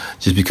situations,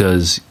 just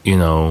because, you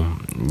know,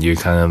 you're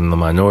kind of in the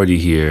minority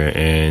here,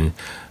 and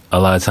a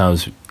lot of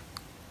times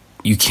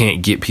you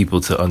can't get people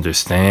to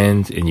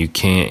understand, and you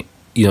can't,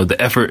 you know,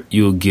 the effort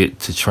you'll get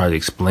to try to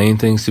explain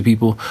things to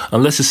people,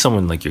 unless it's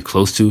someone like you're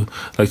close to,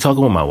 like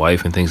talking with my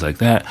wife and things like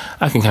that,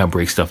 I can kind of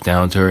break stuff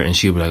down to her and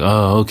she'll be like,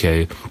 oh,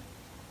 okay.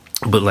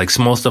 But like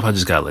small stuff, I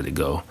just gotta let it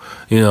go,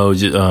 you know,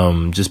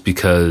 just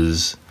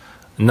because,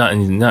 not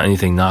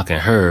anything knocking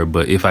her,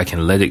 but if I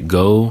can let it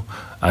go,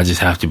 I just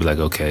have to be like,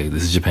 okay,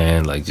 this is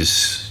Japan, like,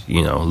 just,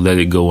 you know, let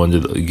it go let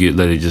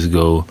it just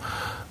go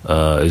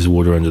is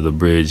water under the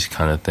bridge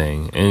kind of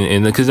thing.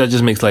 And because that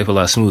just makes life a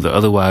lot smoother.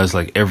 Otherwise,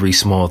 like every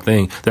small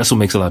thing, that's what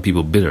makes a lot of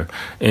people bitter.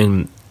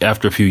 And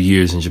after a few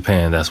years in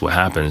Japan, that's what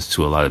happens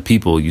to a lot of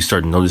people. You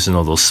start noticing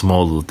all those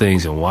small little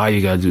things and why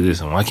you got to do this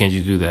and why can't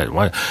you do that?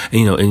 Why,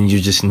 and you're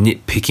just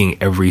nitpicking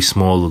every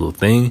small little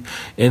thing.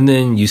 And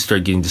then you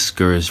start getting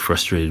discouraged,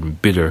 frustrated,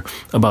 and bitter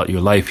about your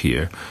life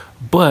here.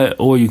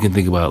 Or you can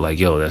think about like,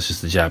 yo, that's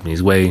just the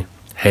Japanese way.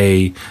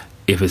 Hey,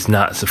 if it's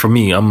not, so for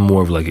me, I'm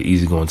more of like an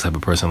easygoing type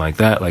of person like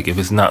that. Like if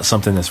it's not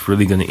something that's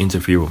really going to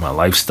interfere with my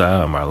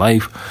lifestyle and my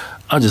life,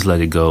 I'll just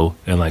let it go.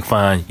 And like,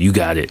 fine, you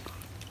got it.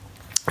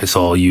 It's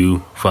all you.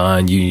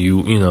 Fine,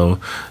 you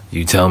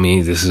tell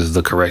me this is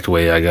the correct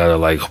way. I gotta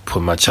like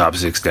put my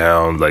chopsticks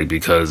down, like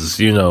because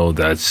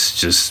that's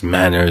just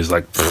manners.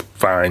 Like,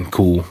 fine,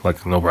 cool,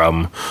 like no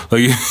problem.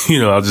 Like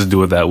I'll just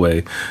do it that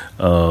way,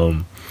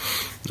 or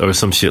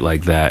some shit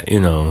like that.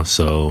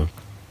 So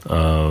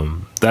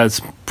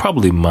that's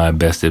probably my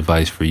best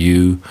advice for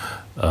you.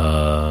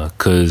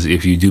 Because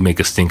if you do make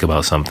a stink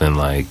about something,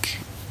 like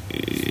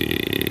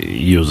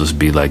you'll just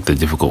be like the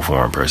difficult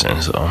foreign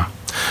person. So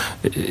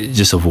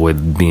just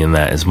avoid being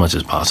that as much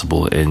as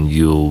possible, and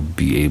you'll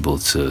be able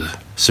to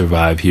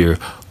survive here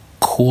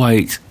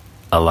quite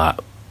a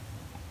lot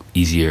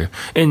easier.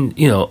 And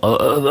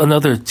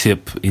another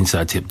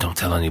inside tip, don't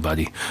tell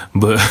anybody,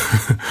 but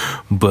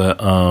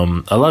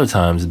a lot of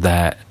times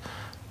that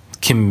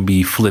can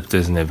be flipped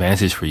as an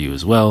advantage for you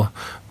as well,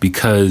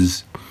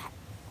 because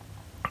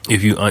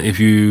if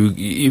you're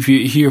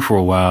here for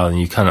a while and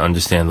you kind of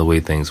understand the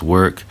way things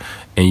work,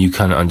 and you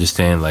kind of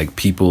understand like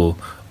people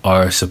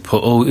are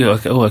supposed.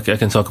 I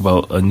can talk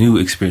about a new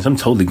experience. I'm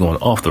totally going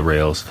off the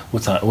rails.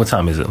 What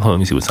time is it? Hold on, let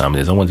me see what time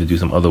it is. I wanted to do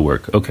some other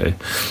work. Okay.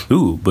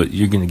 But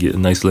you're gonna get a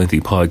nice lengthy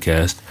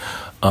podcast.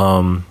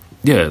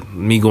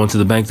 Me going to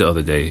the bank the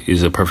other day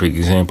is a perfect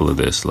example of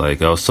this.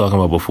 Like I was talking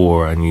about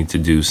before, I need to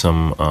do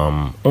some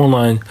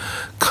online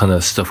kind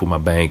of stuff with my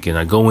bank, and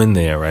I go in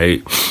there,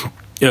 right?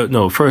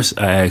 First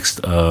I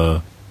asked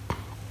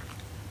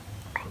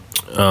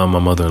my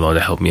mother-in-law to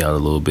help me out a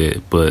little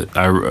bit, but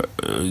I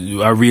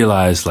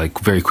realized like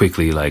very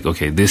quickly, like,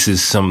 okay, this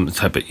is some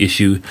type of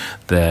issue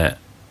that,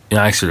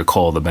 I asked her to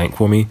call the bank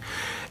for me,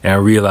 and I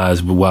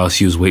realized while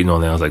she was waiting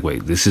on that, I was like,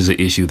 wait, this is an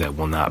issue that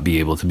will not be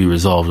able to be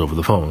resolved over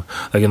the phone.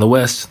 Like in the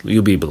West,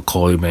 you'll be able to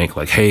call your bank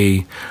like,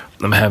 hey,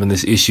 I'm having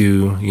this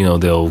issue,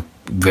 they'll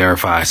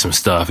verify some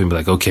stuff and be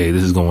like, okay,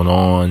 this is going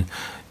on.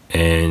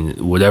 And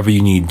whatever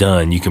you need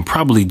done, you can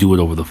probably do it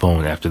over the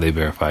phone after they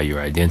verify your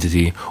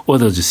identity, or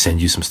they'll just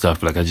send you some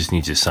stuff like, I just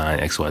need you to sign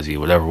XYZ,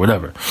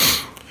 whatever.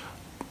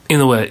 In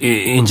the way,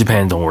 in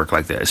Japan, don't work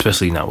like that,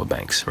 especially not with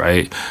banks,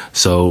 right?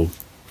 So,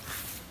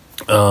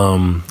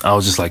 I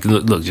was just like,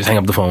 look, just hang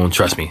up the phone.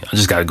 Trust me, I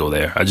just gotta go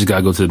there. I just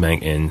gotta go to the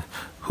bank, and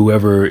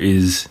whoever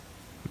is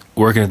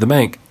working at the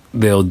bank,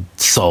 they'll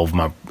solve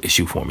my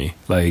issue for me.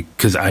 Like,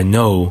 cause I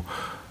know,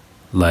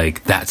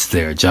 like, that's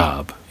their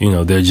job.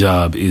 Their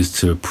job is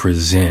to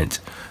present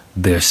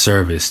their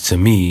service to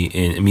me,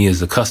 and me as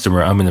the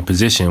customer, I'm in a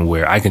position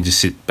where I can just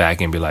sit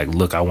back and be like,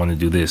 look, I want to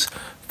do this,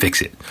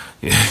 fix it.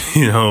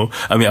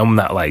 I mean, I'm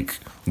not like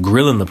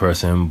grilling the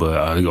person, but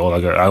I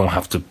don't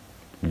have to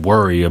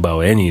worry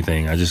about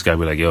anything. I just gotta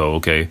be like,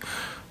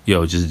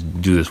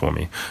 just do this for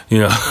me,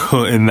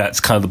 and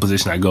that's kind of the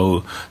position I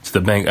go to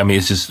the bank. I mean,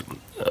 it's just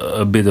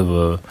a bit of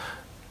a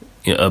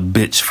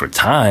bitch for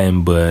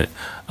time, but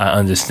I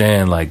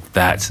understand like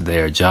that's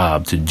their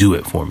job to do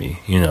it for me,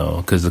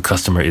 because the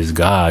customer is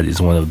God,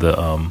 is one of the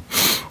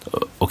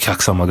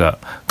okyakusama ga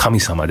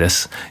kami-sama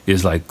desu,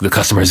 is like the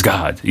customer is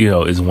God,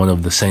 is one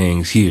of the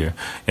sayings here,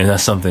 and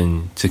that's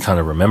something to kind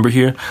of remember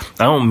here.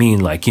 I don't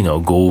mean like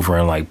go over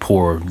and like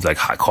pour like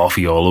hot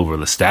coffee all over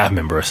the staff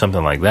member or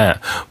something like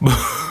that.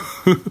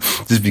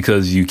 Just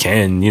because you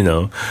can,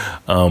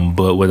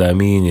 but what I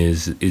mean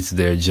is it's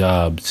their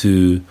job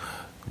to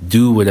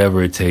do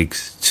whatever it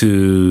takes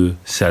to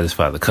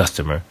satisfy the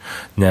customer.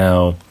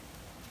 Now,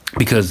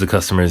 because the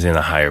customer is in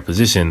a higher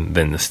position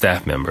than the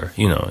staff member,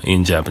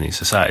 in Japanese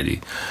society.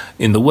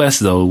 In the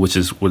West, though, which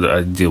is what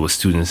I deal with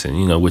students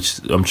in, which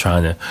I'm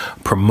trying to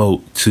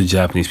promote to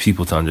Japanese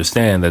people to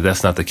understand that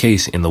that's not the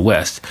case in the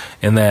West.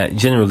 And that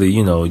generally,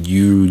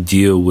 you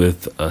deal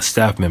with a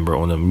staff member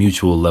on a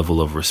mutual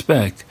level of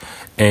respect,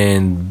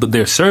 but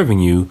they're serving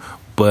you,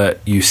 but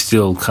you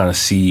still kind of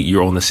see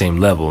you're on the same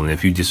level. And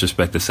if you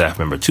disrespect the staff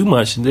member too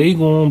much, they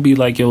gonna be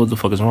like, yo, what the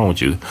fuck is wrong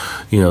with you?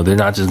 They're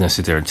not just gonna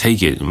sit there and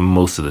take it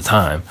most of the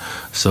time.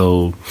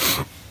 So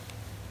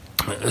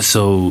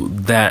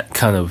that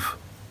kind of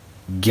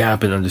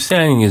gap in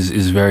understanding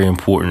is very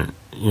important,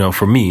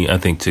 for me, I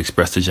think, to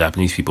express to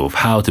Japanese people of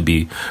how to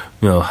be,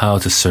 how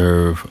to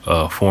serve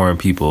foreign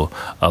people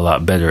a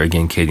lot better,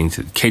 again, catering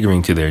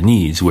to their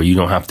needs, where you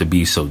don't have to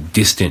be so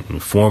distant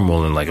and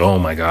formal and like, oh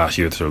my gosh,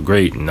 you're so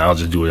great and I'll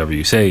just do whatever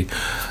you say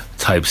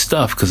type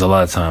stuff. Because a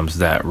lot of times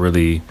that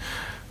really,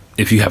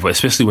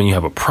 especially when you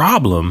have a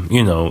problem,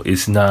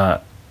 it's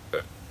not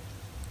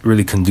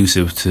really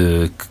conducive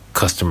to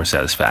customer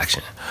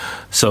satisfaction.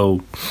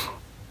 So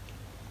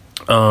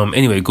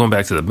Anyway, going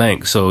back to the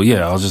bank. So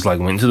yeah, I was just like,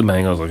 went into the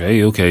bank. I was like,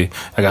 hey, okay,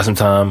 I got some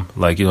time.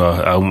 Like, you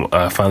know,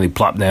 I finally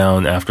plopped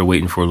down after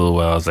waiting for a little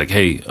while. I was like,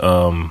 hey,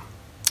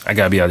 I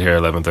gotta be out here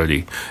at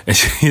 11:30. And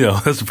she, you know,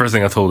 that's the first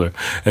thing I told her.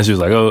 And she was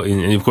like, oh,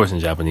 and of course in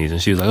Japanese.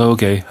 And she was like, oh,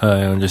 okay,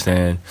 I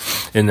understand.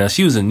 And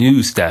she was a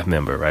new staff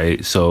member,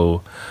 right?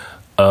 So,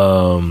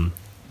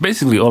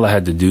 basically all I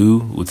had to do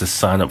was to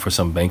sign up for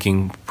some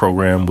banking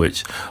program,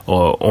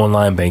 or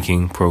online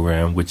banking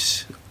program,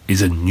 which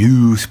is a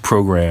new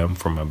program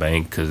for my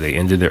bank because they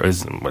ended their,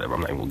 whatever,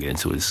 I'm not even gonna get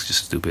into it, it's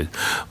just stupid.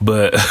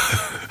 But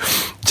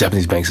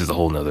Japanese banks is a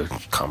whole nother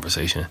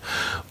conversation.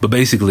 But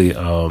basically,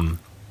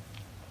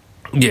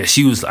 yeah,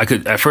 she was,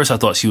 at first I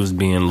thought she was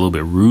being a little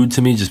bit rude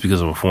to me just because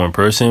I'm a foreign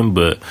person,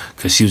 but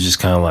because she was just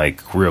kind of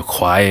like real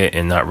quiet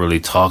and not really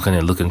talking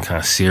and looking kind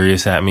of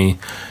serious at me.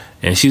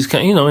 And she's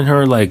kind of, you know, in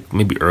her like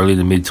maybe early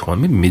to mid-20s,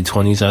 maybe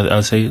mid-20s,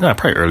 I'd say. Not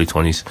probably early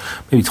 20s,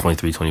 maybe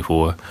 23,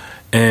 24.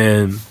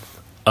 And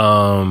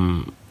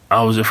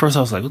at first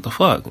I was like, what the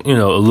fuck? You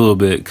know, a little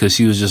bit, because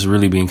she was just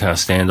really being kind of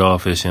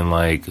standoffish and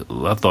like,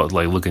 I thought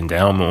like looking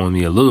down on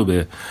me a little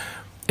bit.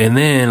 And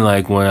then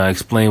like when I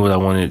explained what I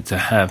wanted to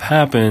have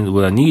happen,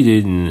 what I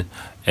needed, and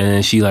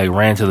then she like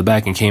ran to the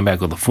back and came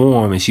back with the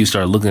form, and she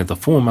started looking at the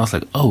form. I was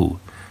like,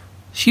 oh,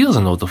 she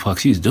doesn't know what the fuck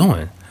she's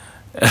doing.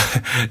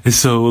 And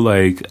so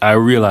like I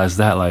realized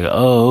that like,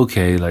 oh,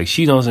 okay, like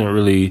she's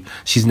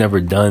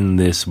never done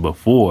this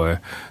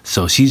before,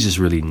 so she's just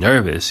really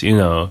nervous, you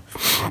know.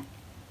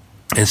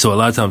 And so a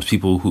lot of times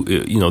people who,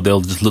 you know,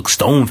 they'll just look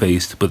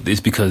stone-faced, but it's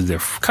because they're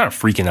kind of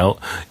freaking out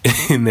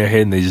in their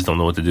head and they just don't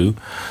know what to do.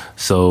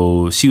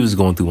 So she was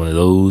going through one of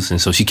those, and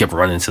so she kept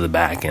running to the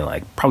back and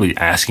like probably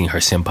asking her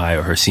senpai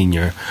or her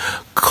senior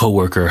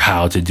coworker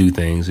how to do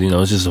things. You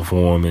know, it's just a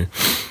form. And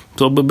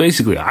so, but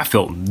basically I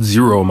felt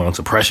zero amounts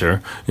of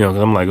pressure, you know,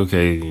 'cause I'm like,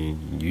 okay,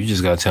 you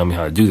just got to tell me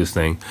how to do this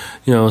thing,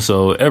 you know.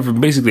 So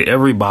basically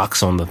every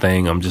box on the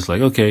thing, I'm just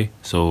like, okay,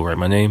 so write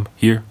my name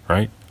here,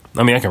 right?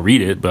 I mean, I can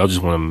read it, but I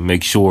just want to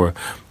make sure,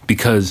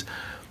 because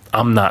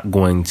I'm not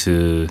going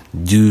to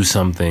do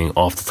something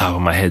off the top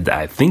of my head that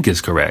I think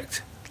is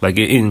correct. Like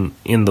in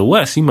the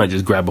West, you might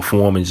just grab a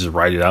form and just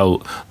write it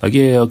out. Like,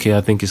 yeah, okay,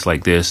 I think it's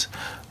like this,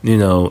 you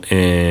know,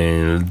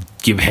 and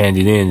hand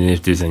it in. And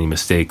if there's any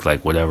mistake,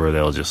 like whatever,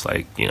 they'll just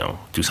like, you know,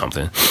 do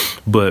something.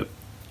 But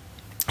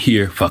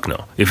here, fuck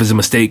no. If it's a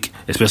mistake,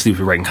 especially if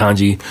you're writing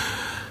kanji,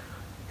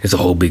 it's a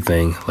whole big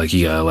thing. Like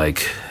you gotta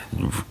like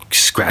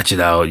scratch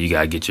it out, you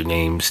gotta get your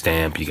name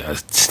stamped, you gotta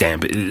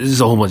stamp it. There's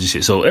a whole bunch of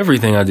shit. So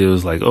everything I did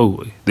was like,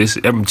 oh,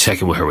 I'm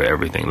checking with her with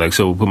everything. Like,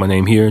 so put my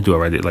name here, do I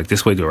write it like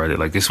this way, do I write it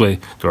like this way,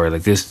 do I write it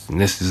like this,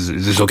 and this is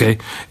this okay?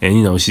 And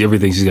you know,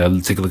 everything she's gotta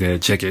take a look at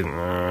it, check it.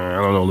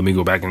 I don't know, let me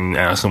go back and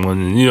ask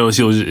someone. And you know,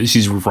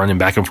 she's running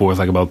back and forth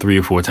like about 3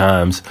 or 4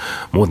 times,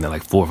 more than that,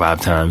 like 4 or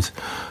 5 times.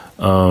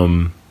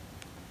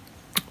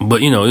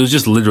 But, you know, it was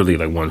just literally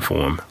like one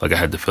form. Like I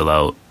had to fill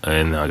out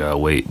and I gotta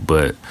wait.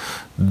 But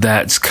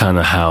that's kind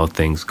of how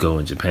things go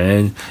in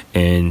Japan.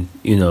 And,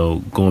 you know,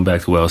 going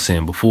back to what I was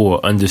saying before,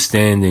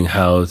 understanding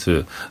how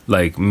to,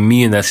 like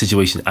me in that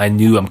situation, I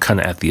knew I'm kind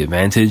of at the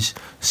advantage.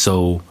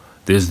 So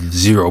there's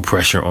zero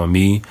pressure on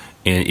me.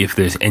 And if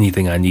there's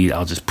anything I need,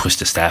 I'll just push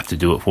the staff to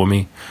do it for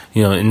me.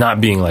 You know, and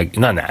not being like,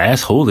 not in an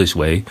asshole-ish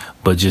way,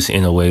 but just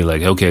in a way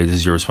like, okay, this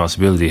is your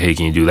responsibility. Hey,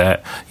 can you do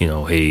that? You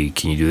know, hey,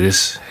 can you do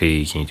this?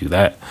 Hey, can you do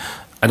that?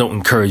 I don't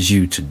encourage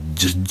you to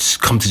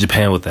just come to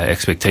Japan with that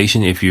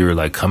expectation if you're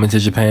like coming to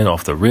Japan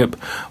off the rip.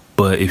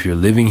 But if you're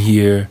living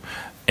here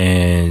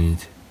and,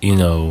 you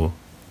know,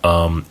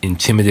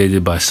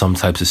 intimidated by some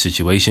types of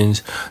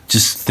situations,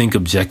 just think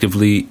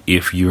objectively.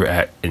 If you're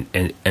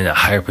in a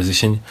higher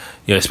position,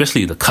 you know,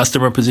 especially the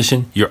customer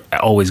position, you're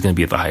always going to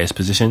be at the highest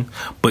position,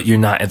 but you're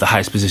not at the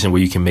highest position where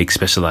you can make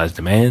specialized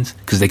demands,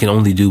 because they can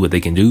only do what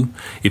they can do,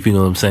 if you know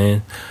what I'm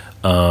saying.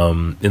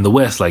 In the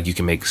West, like you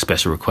can make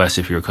special requests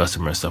if you're a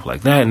customer and stuff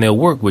like that, and they'll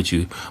work with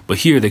you. But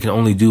here they can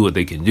only do what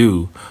they can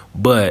do,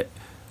 but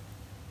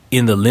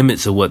in the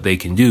limits of what they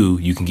can do,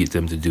 you can get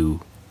them to do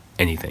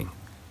anything.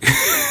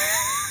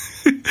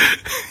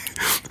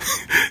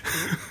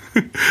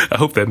 I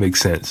hope that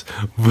makes sense.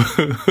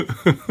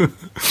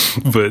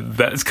 But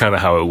that's kind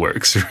of how it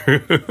works.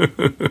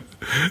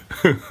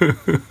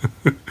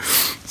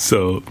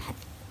 So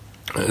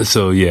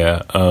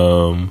yeah.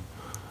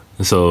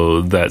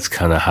 So that's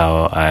kind of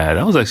how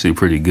that was actually a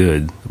pretty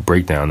good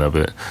breakdown of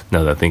it,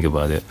 now that I think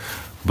about it.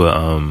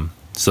 But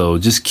so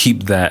just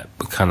keep that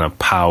kind of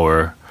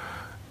power,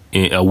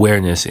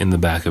 awareness in the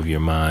back of your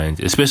mind.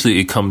 Especially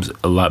it comes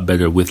a lot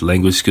better with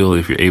language skill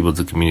if you're able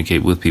to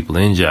communicate with people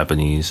in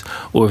Japanese,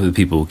 or if the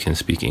people can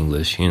speak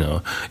English, you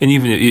know. And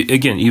even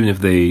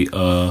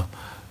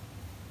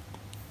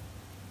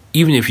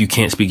if you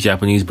can't speak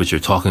Japanese but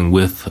you're talking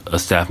with a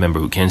staff member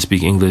who can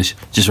speak English,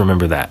 just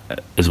remember that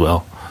as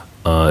well.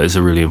 It's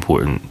a really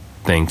important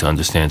thing to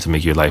understand to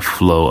make your life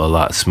flow a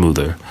lot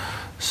smoother.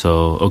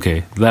 So,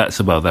 okay, that's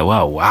about that.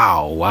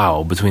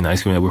 Wow. Between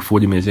ice cream, we're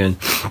 40 minutes in.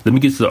 Let me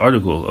get to the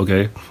article,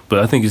 okay? But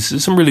I think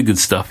it's some really good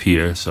stuff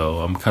here. So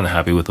I'm kind of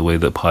happy with the way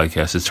the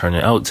podcast is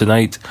turning out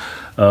tonight.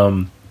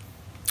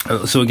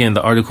 So again,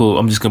 the article,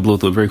 I'm just going to blow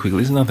through it very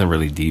quickly. It's nothing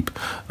really deep.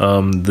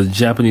 The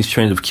Japanese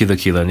trend of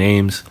kila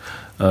names.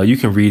 You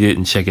can read it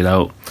and check it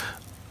out.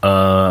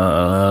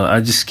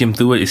 I just skimmed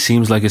through it. It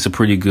seems like it's a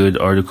pretty good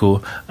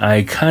article.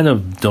 I kind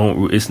of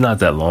don't, it's not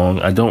that long.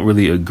 I don't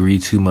really agree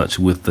too much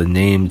with the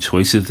name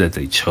choices that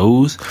they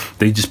chose.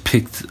 They just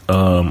picked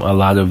a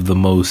lot of the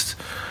most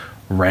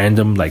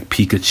random, like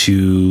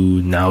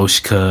Pikachu,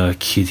 Nausicaa,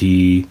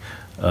 Kitty,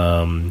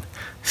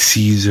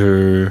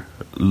 Caesar,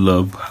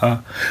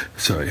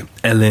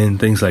 Ellen,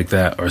 things like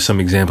that are some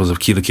examples of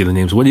kila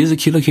names. What is a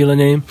kila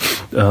name?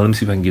 Let me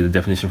see if I can get a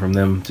definition from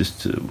them,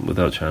 just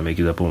without trying to make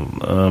it up.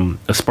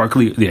 A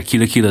sparkly,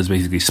 kila is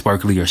basically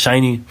sparkly or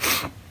shiny.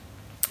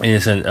 And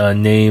it's a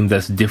name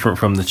that's different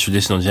from the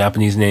traditional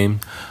Japanese name.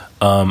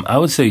 I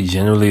would say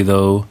generally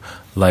though,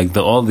 like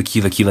all the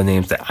kila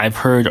names that I've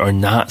heard are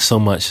not so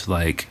much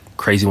like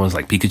crazy ones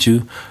like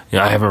Pikachu.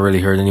 I haven't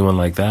really heard anyone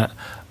like that.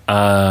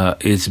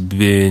 It's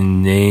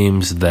been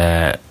names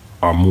that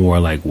are more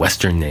like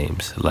Western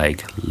names,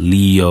 like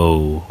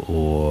Leo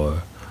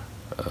or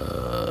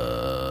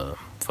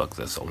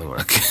that's the only one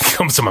that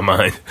comes to my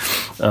mind.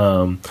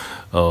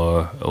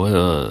 Or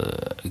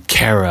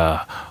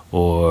Kara,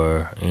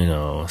 or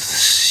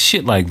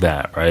shit like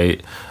that,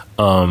 right?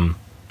 I've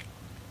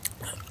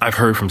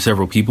heard from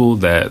several people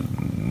that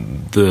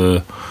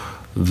the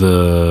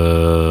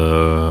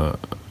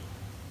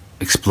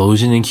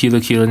explosion in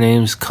kila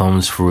names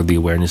comes for the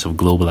awareness of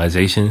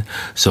globalization.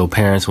 So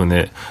parents, when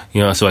they're,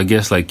 so I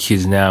guess like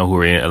kids now who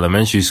are in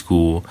elementary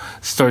school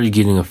started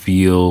getting a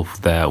feel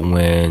that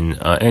when,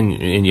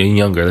 and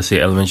younger, let's say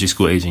elementary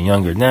school age and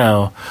younger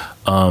now,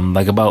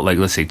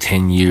 let's say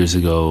 10 years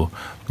ago,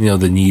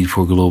 the need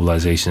for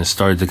globalization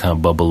started to kind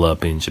of bubble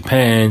up in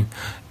Japan.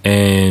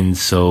 And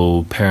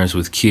so parents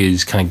with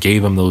kids kind of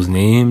gave them those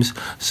names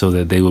so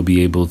that they would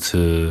be able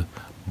to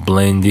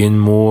blend in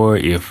more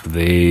if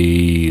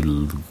they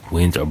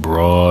went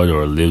abroad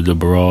or lived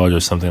abroad or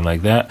something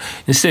like that,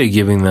 instead of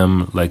giving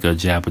them like a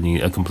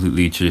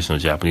completely traditional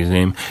Japanese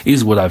name,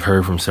 is what I've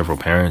heard from several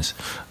parents.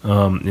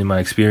 In my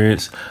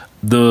experience,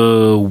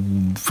 the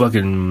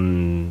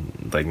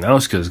fucking like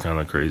Nausicaa is kind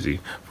of crazy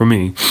for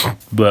me,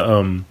 but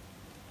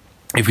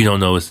if you don't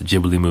know, it's the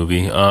Ghibli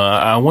movie.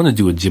 I want to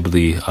do a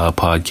Ghibli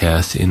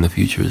podcast in the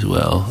future as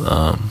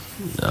well.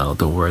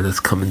 Don't worry, that's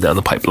coming down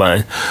the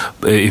pipeline.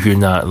 But if you're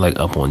not like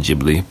up on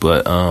Ghibli,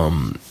 but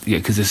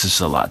because this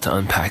is a lot to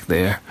unpack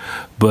there.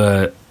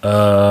 But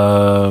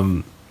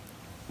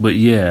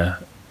yeah,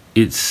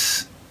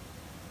 it's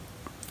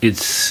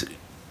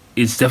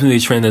definitely a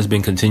trend that's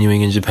been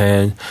continuing in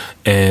Japan,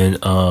 and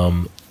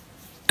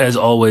as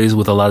always,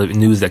 with a lot of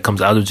news that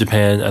comes out of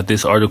Japan,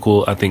 this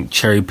article, I think,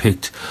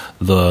 cherry-picked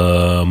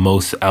the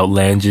most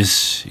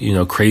outlandish,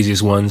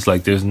 craziest ones.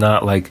 Like, there's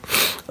not, like,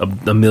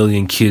 a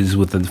million kids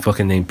with the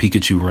fucking name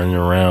Pikachu running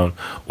around,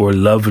 or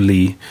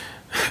Lovely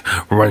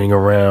running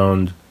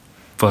around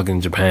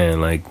fucking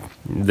Japan. Like,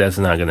 that's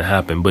not going to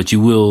happen. But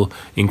you will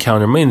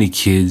encounter mainly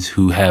kids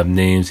who have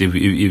names. If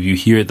you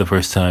hear it the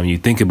first time, you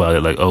think about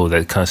it like, oh,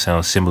 that kind of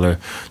sounds similar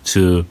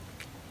to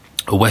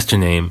a Western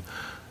name,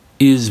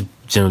 is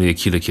generally a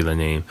kila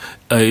name.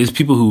 It's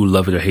people who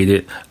love it or hate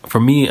it. For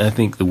me, I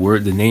think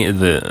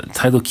the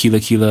title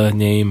kila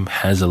name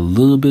has a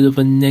little bit of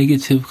a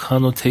negative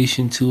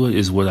connotation to it,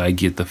 is what I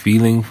get the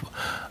feeling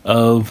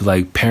of.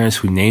 Like, parents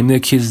who name their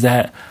kids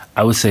that,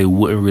 I would say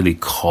wouldn't really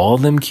call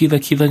them kila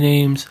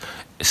names.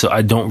 So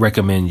I don't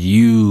recommend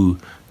you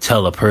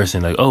tell a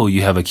person like, oh,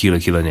 you have a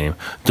kila name.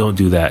 Don't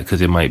do that, because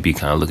it might be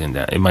kind of looking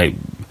down. It might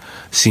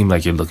seem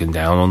like you're looking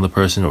down on the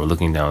person or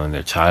looking down on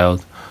their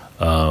child.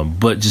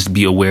 But just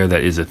be aware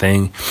that is a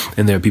thing,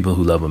 and there are people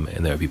who love them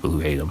and there are people who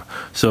hate them.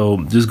 So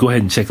just go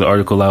ahead and check the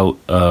article out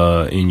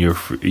in your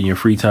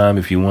free time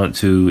if you want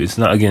to. It's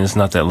not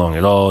that long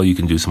at all. You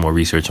can do some more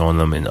research on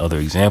them and other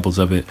examples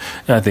of it,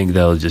 and I think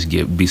that'll just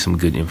be some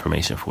good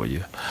information for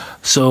you.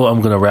 So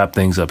I'm gonna wrap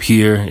things up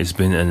here. It's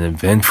been an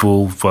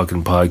eventful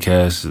fucking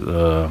podcast.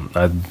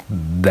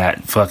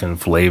 That fucking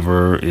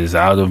flavor is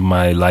out of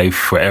my life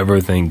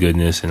forever, thank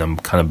goodness, and I'm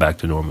kind of back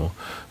to normal.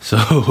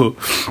 So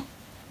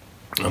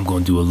I'm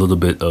going to do a little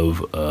bit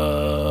of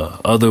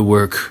other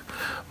work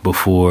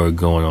before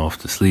going off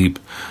to sleep.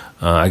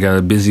 I got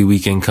a busy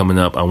weekend coming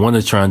up. I want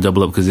to try and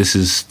double up, because this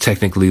is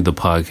technically the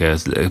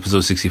podcast.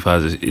 Episode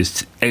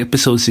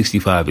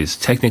 65 is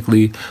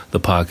technically the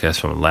podcast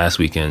from last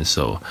weekend.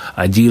 So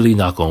ideally,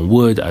 knock on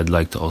wood, I'd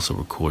like to also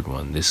record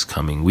one this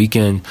coming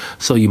weekend.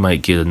 So you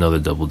might get another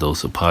double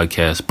dose of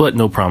podcast, but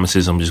no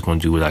promises. I'm just going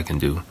to do what I can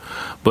do.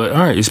 But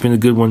all right, it's been a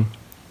good one.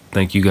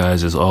 Thank you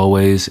guys as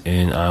always,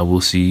 and I will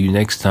see you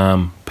next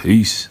time.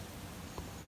 Peace.